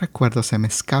 no recuerdo, se me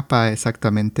escapa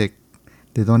exactamente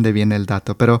de dónde viene el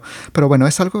dato, pero bueno,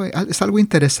 es algo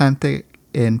interesante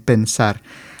en pensar.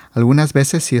 Algunas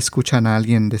veces si escuchan a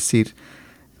alguien decir,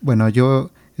 bueno,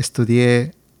 yo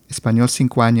estudié español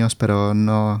 5 años, pero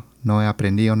no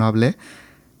aprendí o no hablé,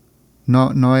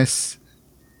 no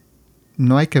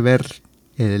hay que ver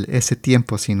ese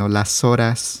tiempo, sino las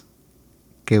horas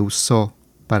que usó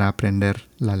para aprender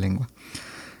la lengua.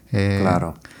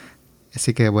 Claro.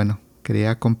 Así que bueno,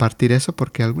 quería compartir eso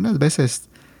porque algunas veces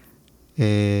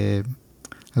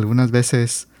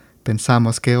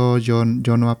pensamos que yo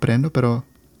no aprendo, pero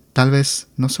tal vez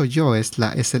no soy yo, es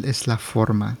la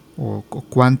forma o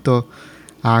cuánto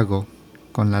hago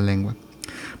con la lengua.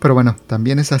 Pero bueno,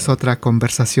 también esa es otra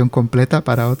conversación completa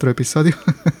para otro episodio.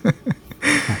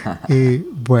 Y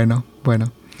bueno.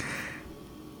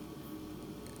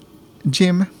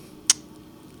 Jim,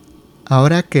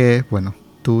 ahora que, bueno,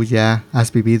 tú ya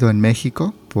has vivido en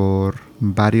México por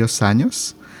varios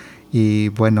años y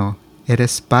bueno,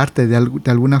 eres parte de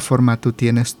alguna forma, tú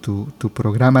tienes tu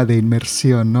programa de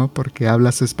inmersión, ¿no? Porque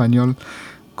hablas español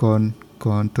con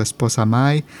tu esposa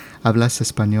Mai, hablas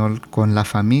español con la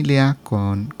familia,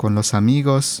 con los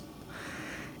amigos.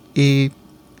 ¿Y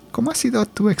cómo ha sido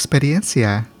tu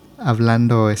experiencia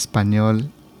hablando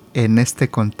español en este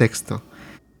contexto?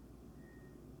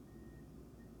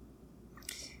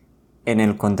 En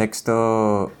el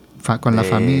contexto Con la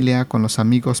familia, con los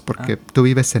amigos, porque tú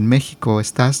vives en México,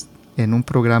 estás en un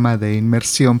programa de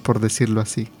inmersión, por decirlo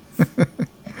así.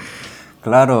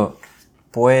 Claro,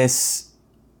 pues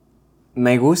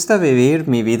me gusta vivir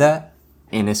mi vida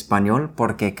en español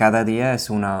porque cada día es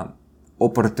una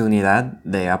oportunidad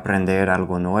de aprender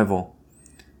algo nuevo.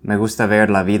 Me gusta ver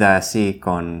la vida así,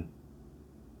 con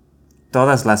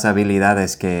todas las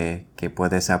habilidades que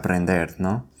puedes aprender,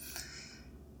 ¿no?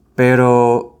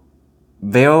 Pero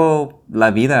veo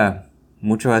la vida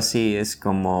mucho así, es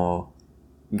como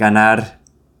ganar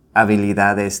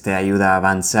habilidades te ayuda a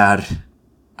avanzar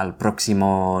al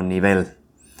próximo nivel.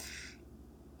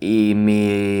 Y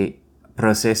mi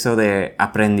proceso de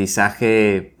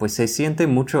aprendizaje pues se siente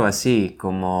mucho así,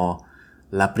 como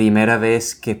la primera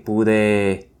vez que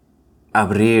pude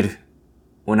abrir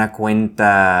una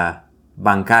cuenta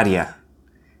bancaria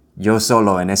yo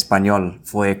solo en español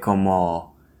fue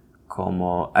como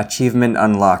como achievement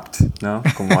unlocked, ¿no?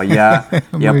 Como ya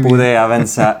Muy pude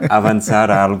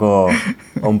avanzar a algo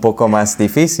un poco más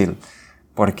difícil,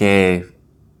 porque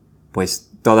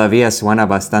pues todavía suena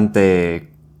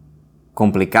bastante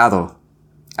complicado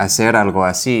hacer algo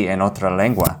así en otra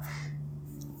lengua.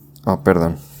 Oh,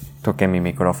 perdón, toqué mi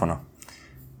micrófono.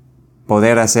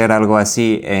 Poder hacer algo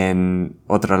así en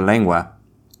otra lengua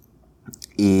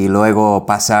y luego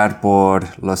pasar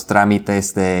por los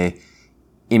trámites de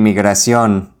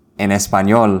inmigración en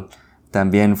español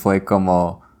también fue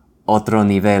como otro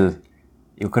nivel.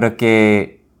 Yo creo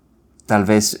que tal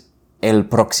vez el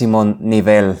próximo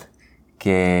nivel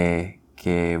que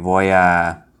voy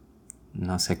a,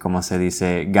 no sé cómo se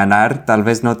dice, ganar. Tal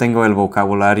vez no tengo el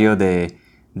vocabulario de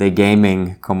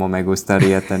gaming como me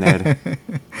gustaría tener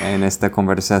en esta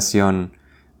conversación,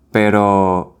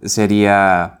 pero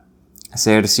sería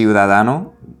ser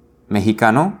ciudadano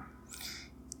mexicano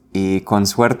y con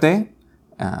suerte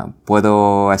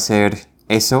puedo hacer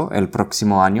eso el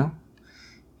próximo año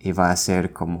y va a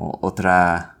ser como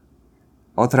otra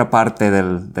parte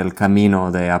del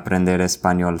camino de aprender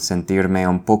español, sentirme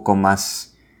un poquito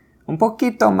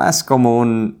más como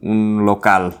un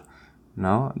local,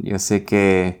 ¿no? Yo sé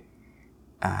que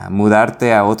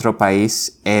mudarte a otro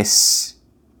país es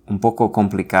un poco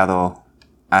complicado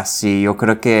así. Yo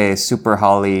creo que Super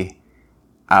Holly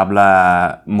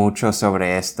habla mucho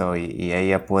sobre esto y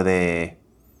ella puede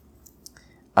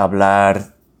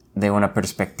hablar de una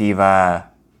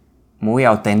perspectiva muy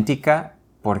auténtica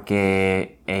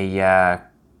porque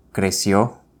ella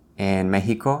creció en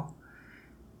México,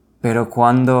 pero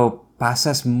cuando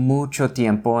pasas mucho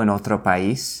tiempo en otro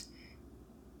país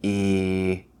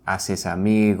y haces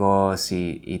amigos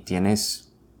y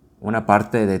tienes una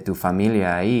parte de tu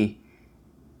familia ahí,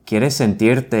 quieres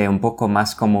sentirte un poco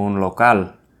más como un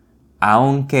local,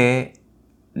 aunque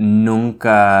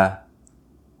nunca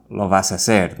lo vas a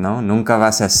hacer, ¿no? Nunca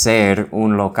vas a ser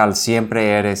un local,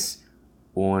 siempre eres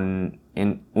un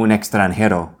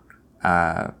extranjero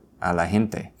a la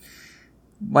gente.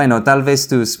 Bueno, tal vez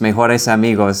tus mejores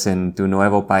amigos en tu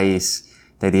nuevo país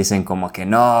te dicen como que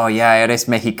no, ya eres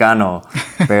mexicano,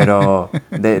 pero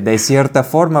de cierta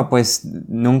forma pues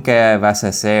nunca vas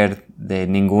a ser de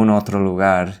ningún otro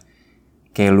lugar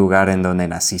que el lugar en donde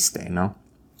naciste, ¿no?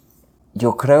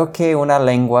 Yo creo que una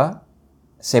lengua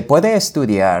se puede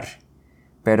estudiar,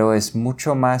 pero es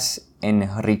mucho más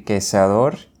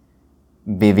enriquecedor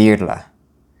vivirla.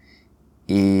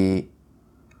 Y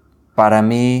para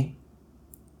mí,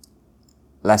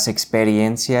 las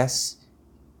experiencias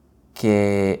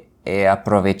que he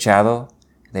aprovechado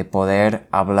de poder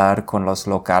hablar con los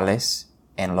locales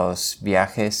en los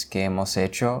viajes que hemos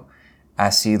hecho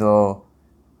ha sido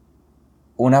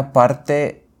una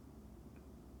parte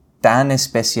tan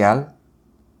especial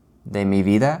de mi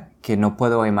vida que no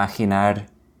puedo imaginar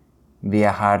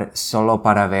viajar solo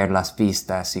para ver las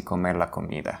vistas y comer la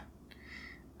comida.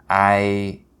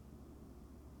 Hay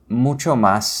mucho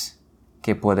más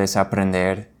que puedes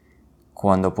aprender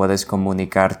cuando puedes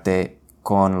comunicarte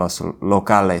con los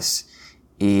locales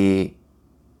y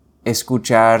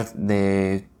escuchar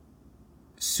de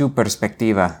su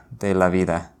perspectiva de la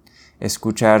vida,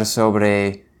 escuchar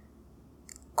sobre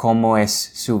cómo es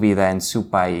su vida en su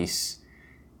país,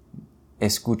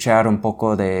 escuchar un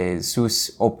poco de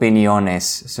sus opiniones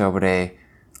sobre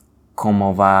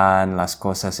cómo van las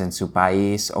cosas en su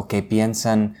país o qué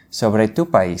piensan sobre tu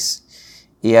país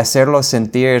y hacerlos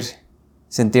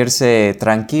sentirse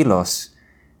tranquilos,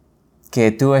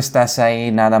 que tú estás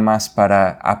ahí nada más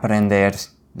para aprender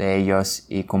de ellos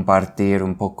y compartir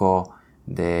un poco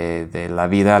de la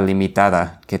vida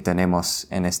limitada que tenemos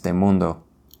en este mundo.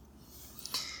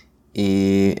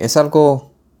 Y es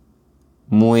algo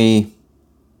muy,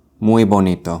 muy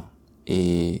bonito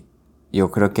y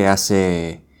yo creo que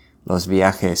hace los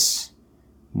viajes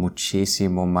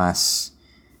muchísimo más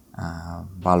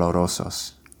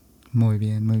valorosos. Muy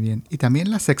bien, muy bien. Y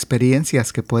también las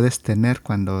experiencias que puedes tener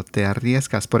cuando te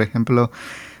arriesgas. Por ejemplo,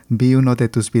 vi uno de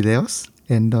tus videos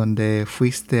en donde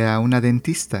fuiste a una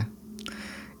dentista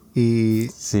y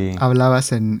Sí.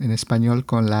 hablabas en español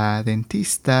con la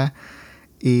dentista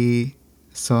y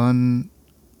son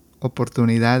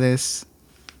oportunidades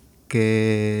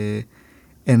que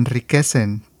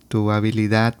enriquecen tu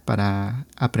habilidad para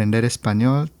aprender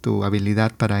español, tu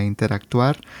habilidad para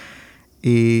interactuar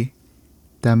y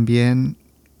también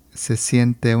se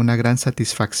siente una gran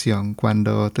satisfacción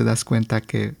cuando te das cuenta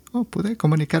que pude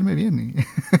comunicarme bien.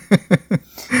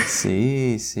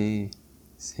 Sí, sí,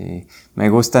 sí. Me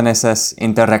gustan esas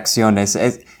interacciones.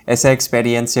 Esa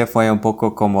experiencia fue un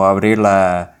poco como abrir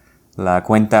la la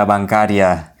cuenta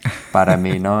bancaria para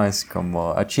mí, ¿no? Es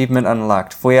como achievement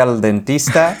unlocked. Fui al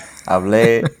dentista,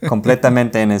 hablé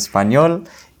completamente en español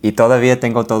y todavía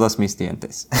tengo todos mis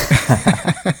dientes.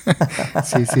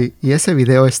 Sí, sí. Y ese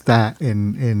video está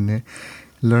en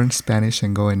Learn Spanish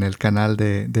and Go en el canal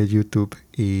de YouTube.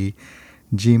 Y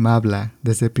Jim habla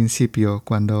desde el principio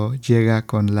cuando llega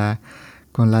con la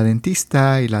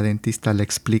dentista y la dentista le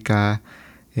explica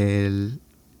el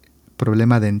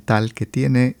problema dental que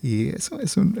tiene y eso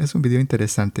es un video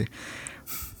interesante.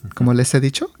 Como les he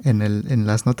dicho, en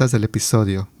las notas del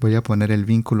episodio voy a poner el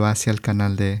vínculo hacia el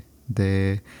canal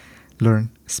de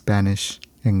Learn Spanish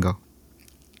and Go.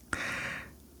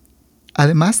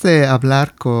 Además de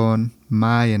hablar con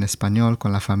Mai en español,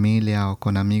 con la familia o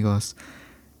con amigos,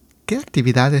 ¿qué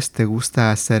actividades te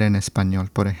gusta hacer en español?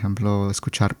 Por ejemplo,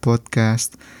 escuchar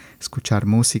podcast, escuchar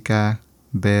música,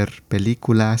 ver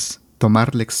películas,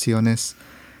 tomar lecciones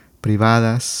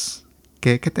privadas.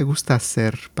 ¿Qué te gusta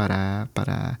hacer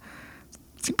para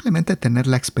simplemente tener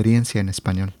la experiencia en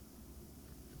español?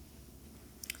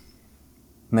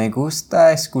 Me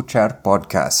gusta escuchar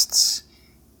podcasts.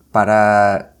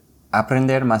 Para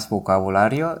aprender más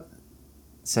vocabulario,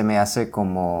 se me hace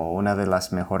como una de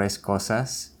las mejores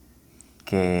cosas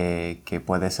que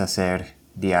puedes hacer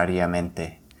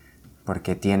diariamente,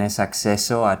 porque tienes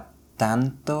acceso a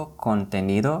tanto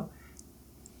contenido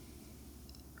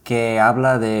que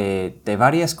habla de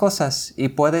varias cosas y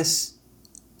puedes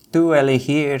tú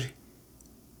elegir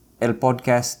el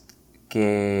podcast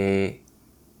que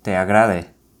te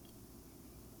agrade,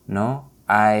 ¿no?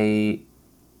 Hay,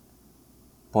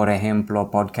 por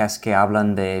ejemplo, podcasts que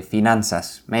hablan de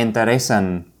finanzas. Me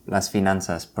interesan las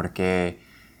finanzas porque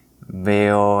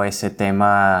veo ese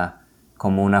tema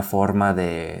como una forma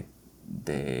de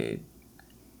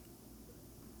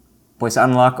pues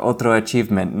unlock otro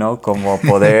achievement, ¿no? Como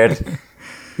poder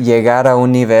llegar a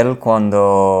un nivel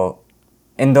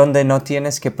en donde no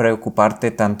tienes que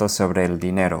preocuparte tanto sobre el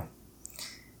dinero.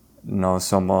 No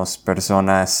somos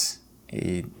personas,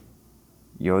 y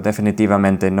yo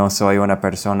definitivamente no soy una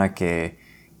persona que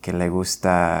le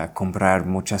gusta comprar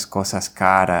muchas cosas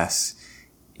caras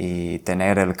y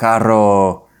tener el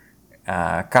carro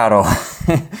caro.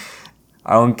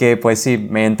 Aunque pues sí,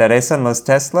 me interesan los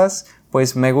Teslas,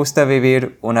 pues me gusta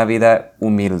vivir una vida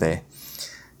humilde.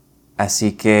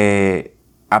 Así que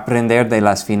aprender de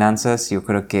las finanzas yo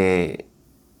creo que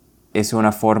es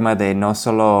una forma de no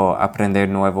solo aprender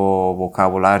nuevo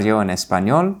vocabulario en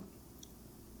español.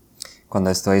 Cuando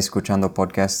estoy escuchando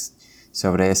podcasts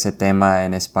sobre ese tema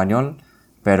en español,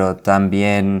 pero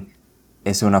también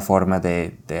es una forma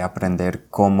de aprender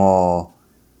cómo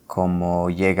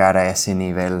llegar a ese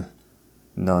nivel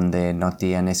donde no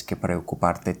tienes que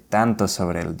preocuparte tanto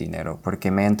sobre el dinero,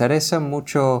 porque me interesa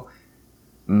mucho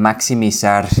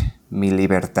maximizar mi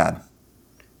libertad,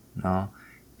 ¿no?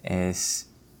 Es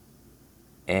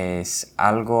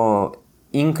algo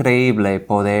increíble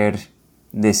poder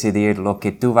decidir lo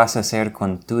que tú vas a hacer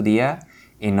con tu día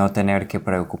y no tener que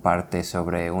preocuparte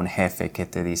sobre un jefe que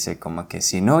te dice como que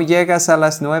si no llegas a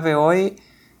las 9 hoy,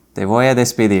 te voy a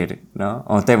despedir, ¿no?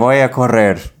 O te voy a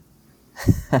correr.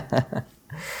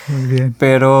 Muy bien.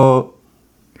 Pero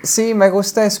sí, me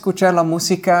gusta escuchar la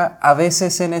música, a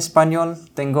veces en español.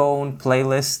 Tengo un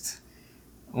playlist,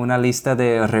 una lista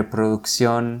de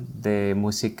reproducción de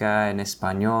música en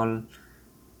español.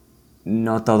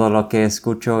 No todo lo que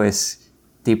escucho es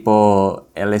tipo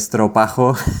el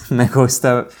estropajo. Me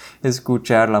gusta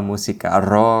escuchar la música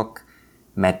rock,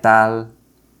 metal.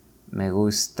 Me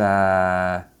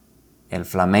gusta el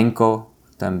flamenco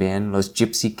también, los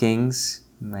Gypsy Kings.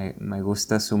 Me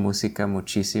gusta su música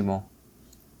muchísimo.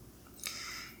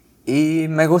 Y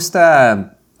me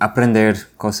gusta aprender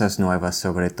cosas nuevas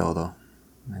sobre todo.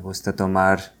 Me gusta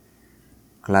tomar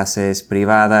clases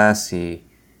privadas y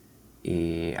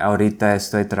ahorita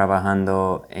estoy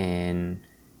trabajando en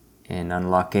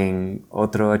unlocking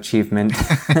otro achievement.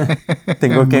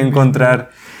 Tengo que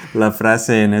encontrar la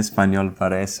frase en español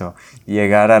para eso.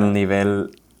 Llegar al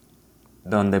nivel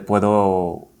donde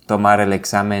puedo tomar el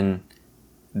examen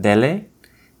DELE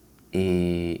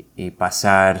y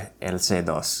pasar el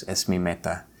C2 es mi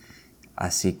meta.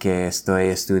 Así que estoy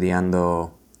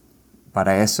estudiando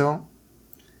para eso,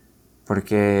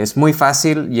 porque es muy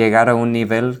fácil llegar a un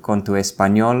nivel con tu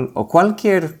español o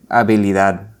cualquier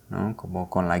habilidad, ¿no? Como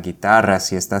con la guitarra,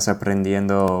 si estás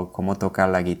aprendiendo cómo tocar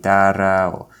la guitarra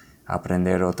o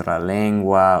aprender otra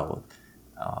lengua o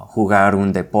jugar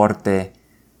un deporte.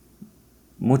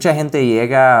 Mucha gente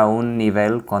llega a un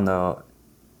nivel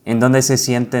en donde se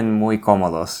sienten muy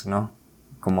cómodos, ¿no?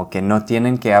 Como que no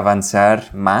tienen que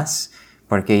avanzar más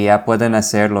porque ya pueden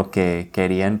hacer lo que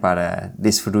querían para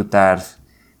disfrutar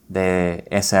de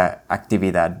esa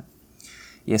actividad.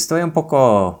 Y estoy un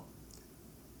poco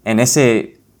en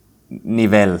ese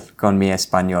nivel con mi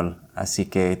español, así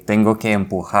que tengo que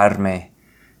empujarme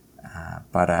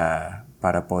para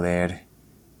poder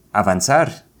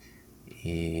avanzar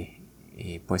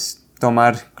y pues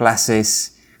tomar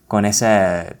clases con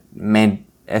esa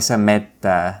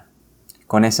meta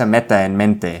en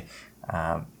mente.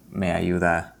 Me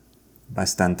ayuda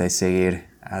bastante a seguir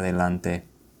adelante.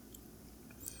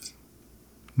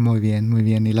 Muy bien, muy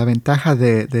bien. Y la ventaja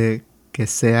de que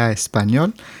sea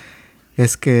español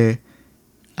es que,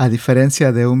 a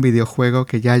diferencia de un videojuego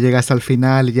que ya llegas al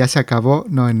final y ya se acabó,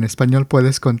 no, en español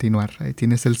puedes continuar. Ahí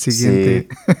tienes el siguiente,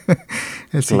 Sí,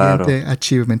 el claro. siguiente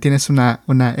achievement. Tienes una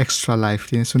extra life,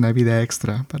 tienes una vida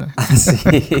extra para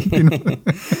continuar. Sí,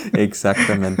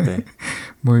 exactamente.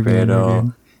 Muy bien, muy Pero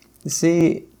bien.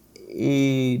 sí,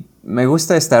 y me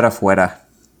gusta estar afuera,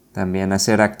 también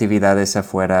hacer actividades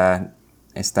afuera,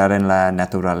 estar en la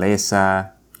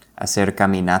naturaleza, hacer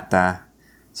caminata,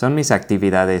 son mis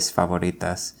actividades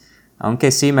favoritas.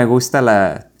 Aunque sí me gusta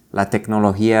la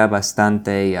tecnología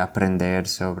bastante y aprender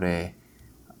sobre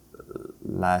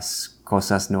las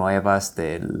cosas nuevas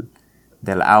del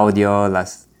audio,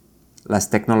 las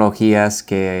tecnologías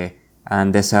que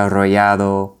han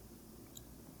desarrollado.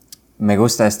 Me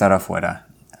gusta estar afuera.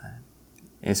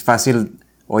 Es fácil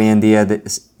hoy en día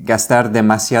gastar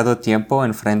demasiado tiempo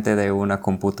enfrente de una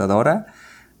computadora,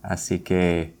 así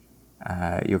que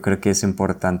yo creo que es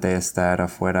importante estar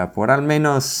afuera por al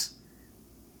menos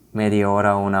media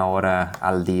hora o una hora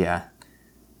al día,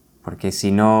 porque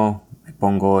si no me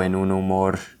pongo en un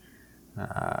humor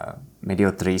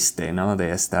medio triste, ¿no?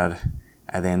 De estar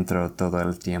adentro todo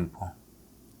el tiempo.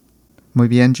 Muy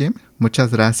bien, Jim.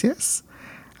 Muchas gracias.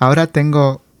 Ahora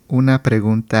tengo una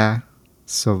pregunta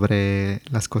sobre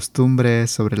las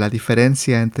costumbres, sobre la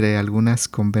diferencia entre algunas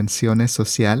convenciones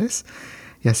sociales,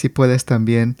 y así puedes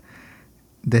también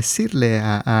decirle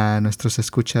a nuestros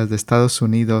escuchas de Estados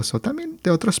Unidos o también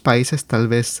de otros países, tal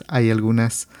vez hay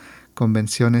algunas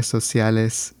convenciones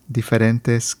sociales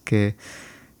diferentes que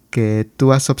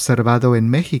tú has observado en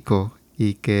México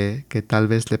y que tal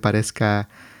vez le parezca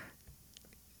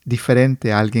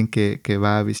diferente a alguien que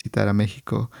va a visitar a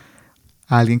México,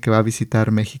 a alguien que va a visitar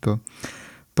México.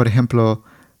 Por ejemplo,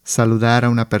 saludar a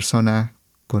una persona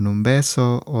con un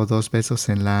beso o dos besos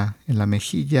en la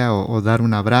mejilla o dar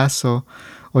un abrazo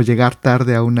o llegar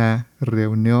tarde a una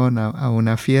reunión, a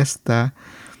una fiesta.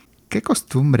 ¿Qué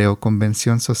costumbre o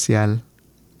convención social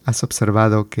has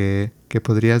observado que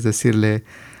podrías decirle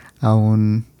a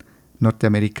un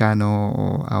norteamericano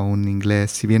o a un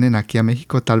inglés? Si vienen aquí a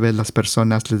México, tal vez las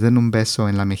personas les den un beso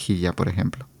en la mejilla, por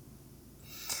ejemplo.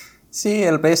 Sí,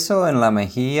 el beso en la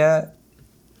mejilla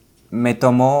me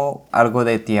tomó algo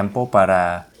de tiempo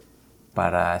para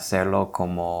hacerlo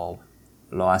como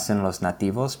lo hacen los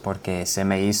nativos, porque se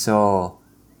me hizo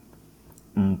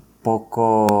un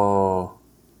poco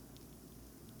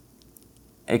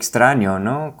extraño,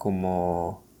 ¿no?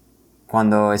 Como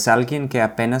cuando es alguien que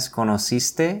apenas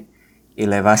conociste y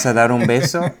le vas a dar un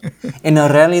beso, en la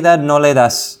realidad no le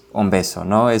das un beso,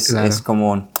 ¿no? Es Claro,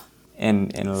 como en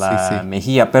sí, la sí.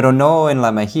 mejilla, pero no en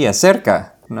la mejilla,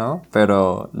 cerca, ¿no?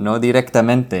 Pero no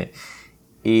directamente.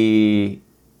 Y,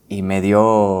 y me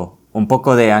dio un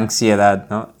poco de ansiedad,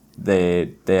 ¿no?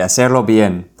 De hacerlo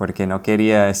bien, porque no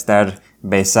quería estar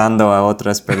besando a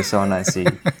otras personas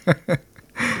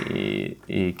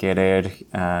y querer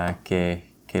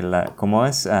 ¿cómo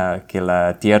es? Que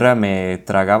la tierra me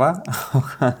tragaba.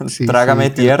 Sí, Trágame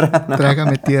sí, tierra, ¿no?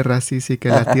 trágame tierra, sí, sí, que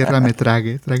la tierra me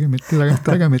trague,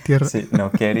 trágame tierra. Sí,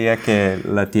 no quería que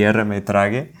la tierra me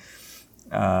trague.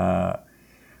 Ah,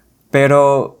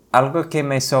 pero algo que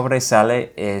me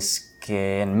sobresale es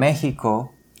que en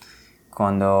México,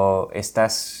 cuando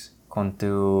estás con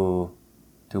tu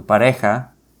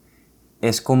pareja,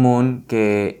 es común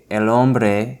que el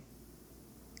hombre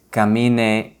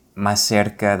camine más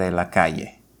cerca de la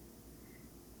calle.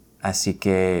 Así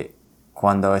que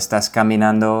cuando estás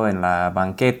caminando en la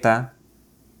banqueta,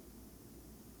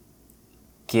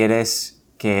 quieres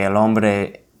que el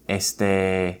hombre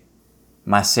esté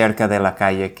más cerca de la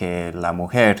calle que la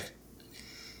mujer.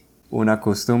 Una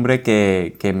costumbre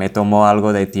que me tomó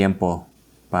algo de tiempo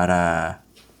para,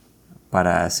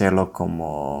 para hacerlo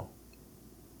como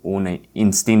un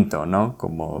instinto, ¿no?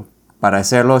 Como para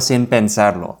hacerlo sin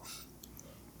pensarlo.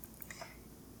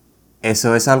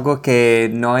 Eso es algo que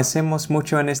no hacemos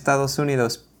mucho en Estados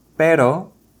Unidos,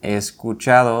 pero he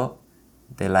escuchado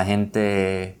de la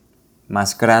gente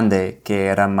más grande que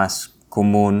era más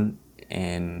común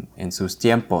en sus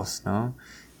tiempos, ¿no?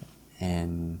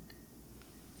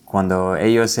 Cuando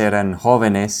ellos eran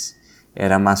jóvenes,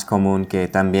 era más común que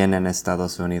también en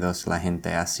Estados Unidos la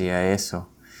gente hacía eso.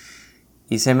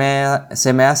 Y se me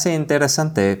hace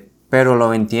interesante, pero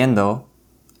lo entiendo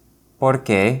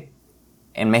porque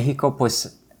en México,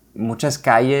 pues, muchas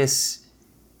calles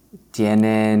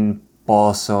tienen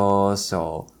pozos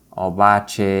o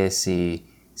baches, y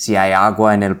si hay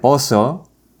agua en el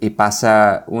pozo y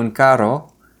pasa el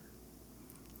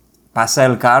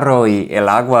carro y el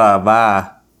agua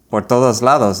va por todos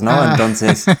lados, ¿no?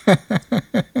 Entonces,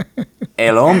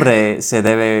 el hombre se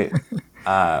debe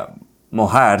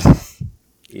mojar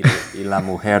y la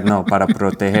mujer no, para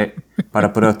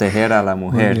proteger a la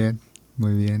mujer. Muy bien,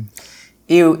 muy bien.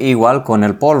 Y igual con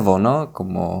el polvo, ¿no?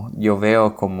 Como yo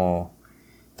veo como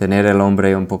tener el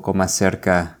hombre un poco más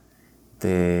cerca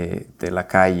de la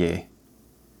calle,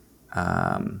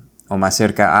 o más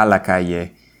cerca a la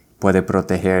calle, puede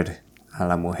proteger a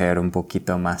la mujer un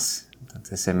poquito más.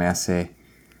 Entonces se me hace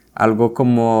algo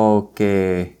como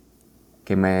que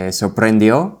me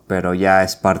sorprendió, pero ya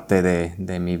es parte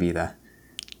de mi vida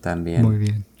también. Muy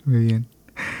bien, muy bien.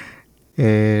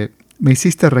 Me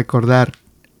hiciste recordar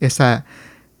esa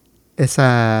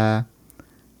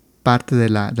parte de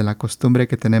la costumbre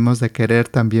que tenemos de querer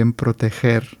también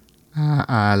proteger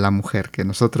a la mujer. Que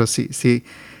nosotros,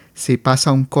 si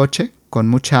pasa un coche con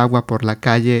mucha agua por la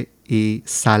calle y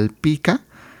salpica,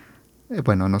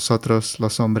 bueno, nosotros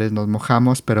los hombres nos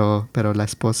mojamos, pero la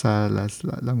esposa,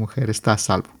 la mujer está a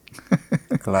salvo.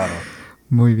 Claro.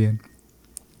 Muy bien,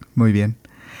 muy bien.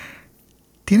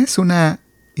 ¿Tienes una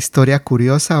historia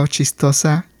curiosa o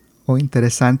chistosa o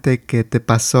interesante que te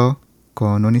pasó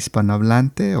con un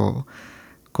hispanohablante o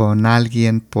con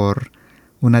alguien por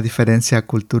una diferencia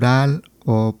cultural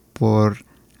o por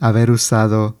haber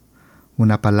usado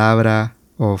una palabra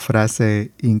o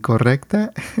frase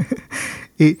incorrecta?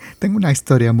 Y tengo una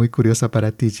historia muy curiosa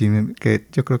para ti, Jim, que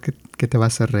yo creo que te va a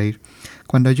hacer reír.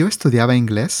 Cuando yo estudiaba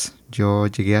inglés, yo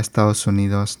llegué a Estados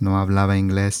Unidos, no hablaba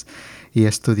inglés y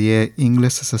estudié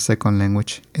English as a Second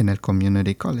Language en el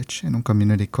Community College, en un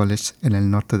Community College en el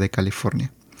norte de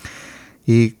California.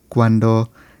 Y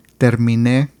cuando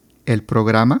terminé el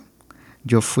programa,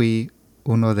 yo fui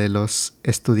uno de los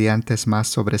estudiantes más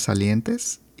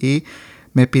sobresalientes y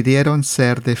me pidieron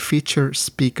ser the feature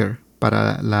speaker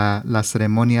para la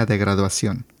ceremonia de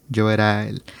graduación. Yo era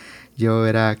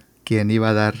quien iba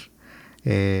a dar,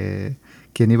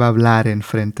 quien iba a hablar en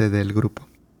frente del grupo.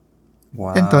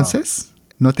 Wow. Entonces,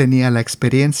 no tenía la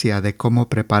experiencia de cómo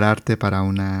prepararte para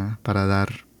dar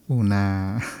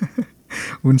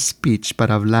un speech,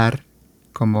 para hablar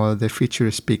como the feature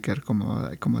speaker,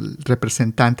 como el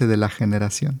representante de la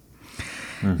generación.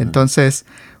 Uh-huh. Entonces,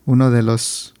 uno de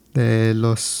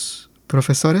los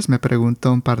profesores me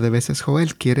preguntó un par de veces: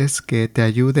 Joel, ¿quieres que te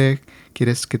ayude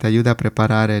a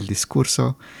preparar el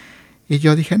discurso? Y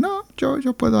yo dije, no,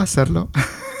 yo puedo hacerlo.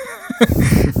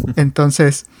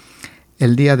 Entonces,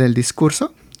 el día del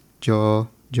discurso, yo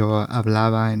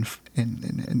hablaba en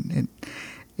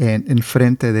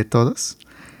frente de todos,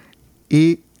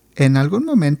 y en algún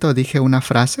momento dije una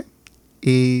frase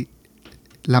y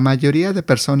la mayoría de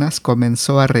personas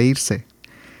comenzó a reírse.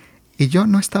 Y yo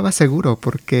no estaba seguro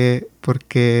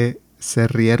porque se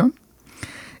rieron.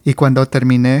 Y cuando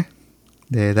terminé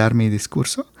de dar mi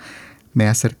discurso, me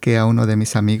acerqué a uno de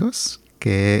mis amigos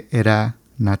que era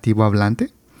nativo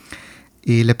hablante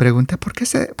y le pregunté ¿por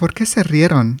qué se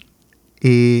rieron?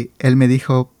 Y él me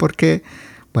dijo, porque,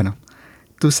 bueno,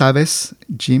 tú sabes,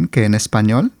 Jim, que en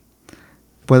español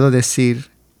puedo decir,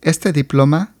 este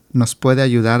diploma nos puede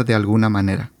ayudar de alguna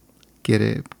manera.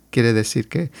 Quiere decir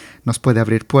que nos puede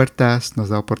abrir puertas, nos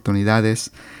da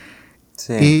oportunidades.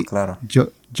 Sí, y claro.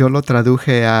 Yo lo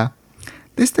traduje a,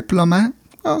 this diploma,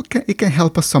 it can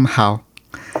help us somehow.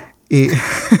 Y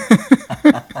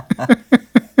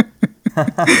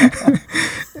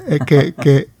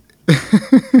que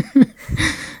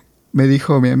me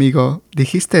dijo mi amigo,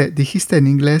 dijiste en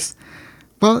inglés,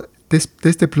 well,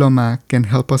 this diploma can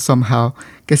help us somehow,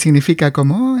 que significa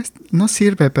como, no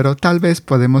sirve, pero tal vez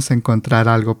podemos encontrar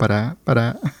algo para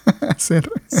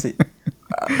hacer. Sí,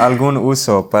 algún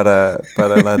uso para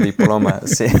la diploma,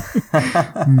 sí.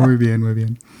 Muy bien, muy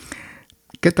bien.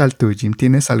 ¿Qué tal tú, Jim?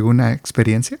 ¿Tienes alguna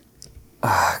experiencia?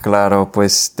 Claro,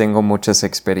 pues tengo muchas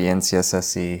experiencias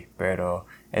así, pero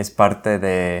es parte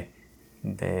de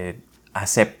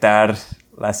aceptar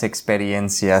las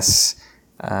experiencias,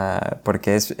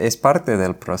 porque es parte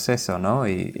del proceso, ¿no?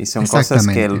 Y son cosas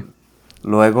que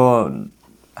luego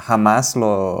jamás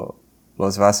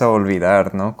los vas a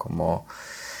olvidar, ¿no?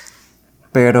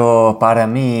 Pero para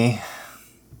mí,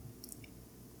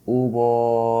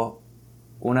 hubo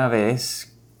una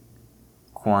vez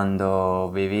cuando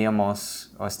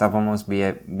vivíamos o estábamos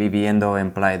viviendo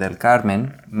en Playa del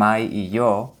Carmen, Mai y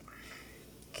yo,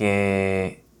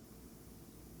 que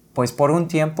pues por un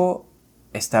tiempo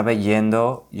estaba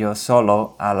yendo yo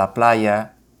solo a la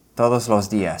playa todos los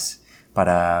días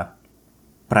para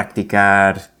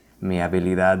practicar mi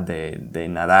habilidad de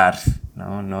nadar,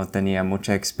 ¿no? No tenía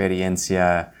mucha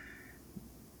experiencia,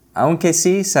 aunque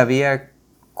sí sabía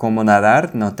cómo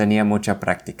nadar, no tenía mucha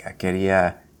práctica.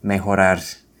 Quería mejorar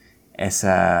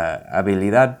esa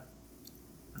habilidad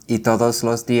y todos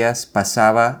los días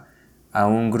pasaba a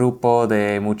un grupo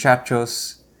de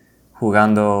muchachos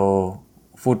jugando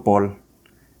fútbol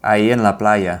ahí en la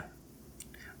playa.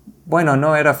 Bueno,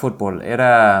 no era fútbol,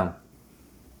 era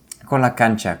con la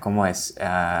cancha, ¿cómo es?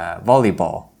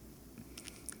 Voleibol.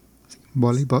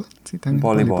 ¿Voleibol? Sí, también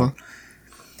Voleibol.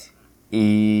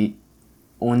 Y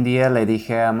un día le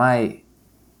dije a Mai,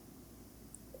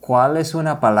 ¿cuál es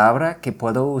una palabra que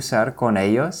puedo usar con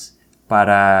ellos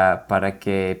para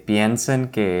que piensen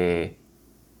que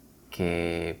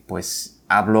pues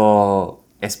hablo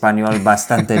español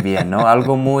bastante bien, ¿no?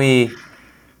 Algo muy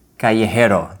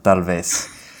callejero, tal vez.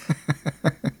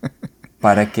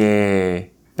 Para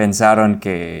que pensaron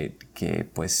que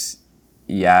pues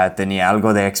ya tenía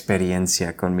algo de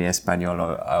experiencia con mi español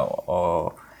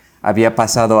o había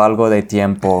pasado algo de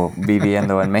tiempo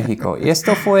viviendo en México. Y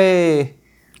esto fue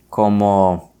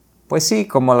como, pues sí,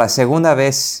 como la segunda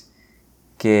vez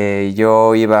que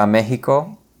yo iba a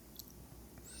México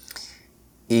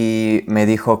y me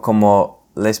dijo como,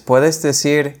 ¿les puedes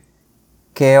decir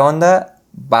qué onda,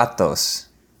 vatos?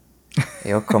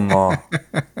 Yo como,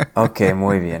 ok,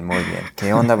 muy bien,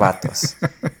 ¿qué onda, vatos?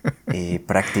 Y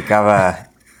practicaba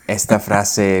esta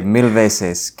frase 1000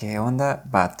 veces, ¿qué onda,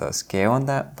 vatos? ¿Qué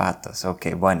onda, vatos? Ok,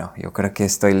 bueno, yo creo que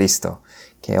estoy listo.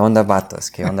 ¿Qué onda,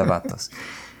 vatos? ¿Qué onda, vatos?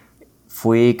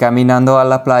 Fui caminando a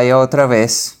la playa otra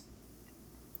vez.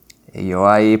 Y yo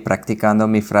ahí practicando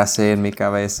mi frase en mi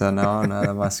cabeza, no,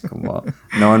 nada más como,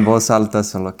 no en voz alta,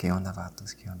 solo ¿qué onda,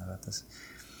 vatos? ¿Qué onda, vatos?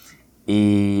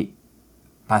 Y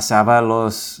pasaba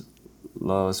los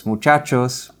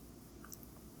muchachos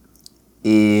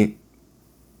y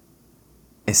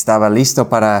estaba listo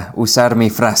para usar mi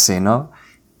frase, ¿no?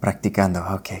 Practicando,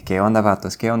 ok, ¿qué onda,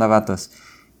 vatos? ¿Qué onda, vatos?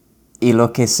 Y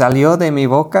lo que salió de mi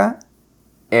boca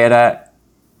era,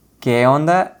 ¿qué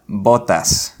onda,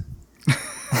 botas?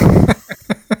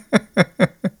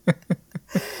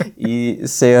 Y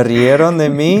se rieron de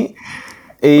mí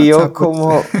y yo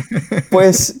como,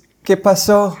 pues, ¿qué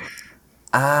pasó?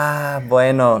 Ah,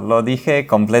 bueno, lo dije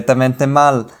completamente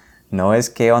mal. No es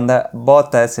qué onda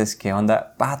botas, es qué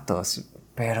onda patos.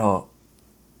 Pero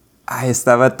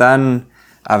estaba tan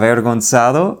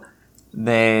avergonzado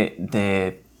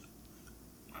de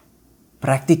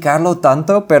practicarlo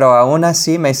tanto, pero aún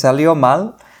así me salió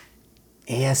mal.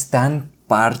 Y es tan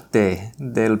parte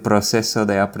del proceso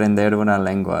de aprender una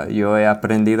lengua. Yo he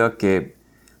aprendido que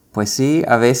pues sí,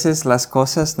 a veces las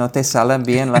cosas no te salen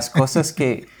bien, las cosas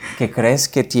que crees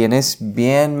que tienes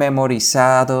bien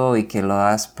memorizado y que lo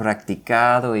has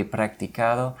practicado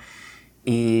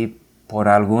y por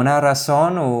alguna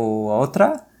razón u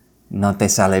otra no te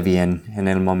sale bien en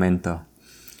el momento.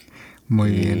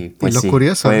 Muy bien. Pues y lo sí,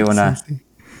 curioso, fue una... sí.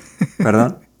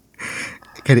 ¿Perdón?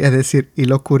 Quería decir, y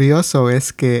lo curioso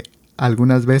es que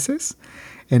algunas veces,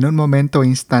 en un momento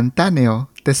instantáneo,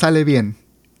 te sale bien.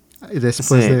 Y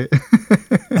después Sí.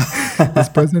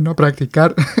 después de no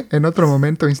practicar, en otro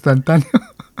momento instantáneo.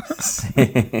 Sí.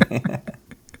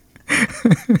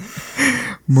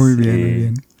 Muy bien, muy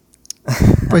bien. Sí.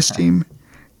 Pues Jim,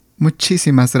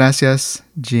 muchísimas gracias,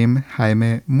 Jim,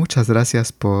 Jaime. Muchas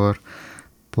gracias por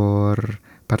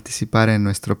participar en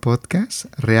nuestro podcast.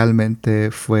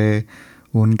 Realmente fue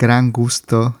un gran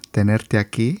gusto tenerte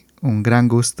aquí, un gran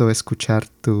gusto escuchar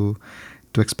tu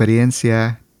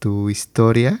experiencia, tu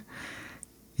historia.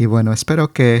 Y bueno,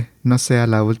 espero que no sea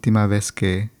la última vez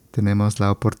que tenemos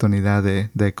la oportunidad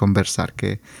de conversar,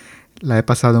 que la he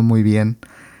pasado muy bien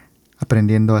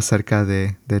aprendiendo acerca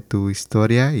de tu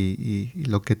historia y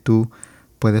lo que tú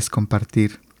puedes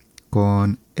compartir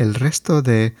con el resto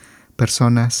de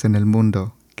personas en el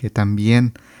mundo que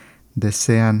también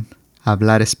desean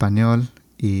hablar español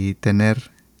y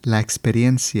tener la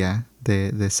experiencia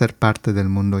de ser parte del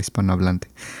mundo hispanohablante.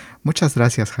 Muchas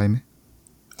gracias, Jaime.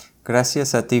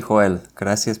 Gracias a ti, Joel.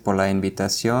 Gracias por la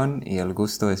invitación y el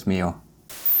gusto es mío.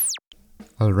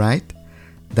 All right.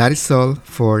 That is all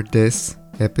for this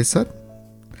episode.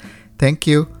 Thank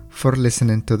you for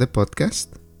listening to the podcast.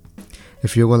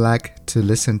 If you would like to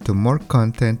listen to more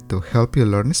content to help you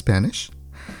learn Spanish,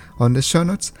 On the show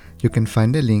notes, you can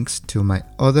find the links to my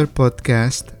other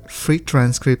podcast, free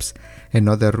transcripts, and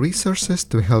other resources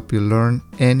to help you learn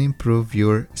and improve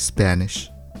your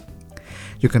Spanish.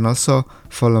 You can also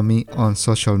follow me on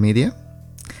social media.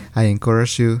 I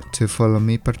encourage you to follow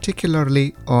me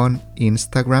particularly on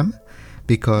Instagram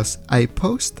because I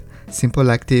post simple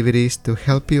activities to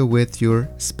help you with your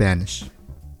Spanish.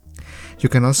 You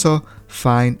can also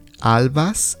find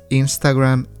Alba's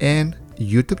Instagram and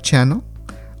YouTube channel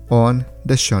on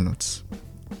the show notes.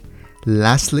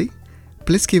 Lastly,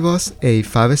 please give us a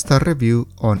 5-star review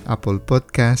on Apple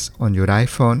Podcasts on your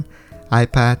iPhone,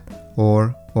 iPad,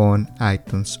 or on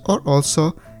iTunes. Or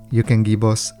also, you can give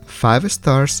us 5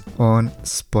 stars on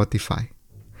Spotify.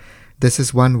 This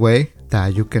is one way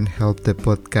that you can help the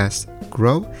podcast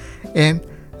grow and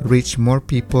reach more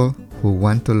people who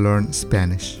want to learn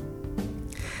Spanish.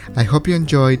 I hope you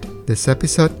enjoyed this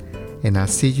episode and I'll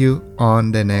see you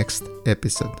on the next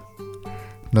episode.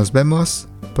 Nos vemos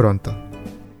pronto.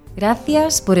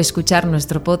 Gracias por escuchar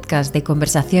nuestro podcast de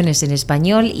conversaciones en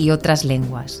español y otras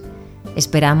lenguas.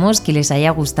 Esperamos que les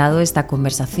haya gustado esta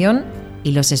conversación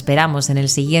y los esperamos en el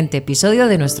siguiente episodio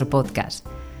de nuestro podcast.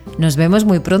 Nos vemos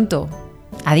muy pronto.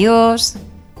 Adiós.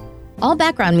 All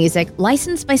background music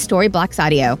licensed by Storyblocks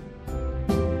Audio.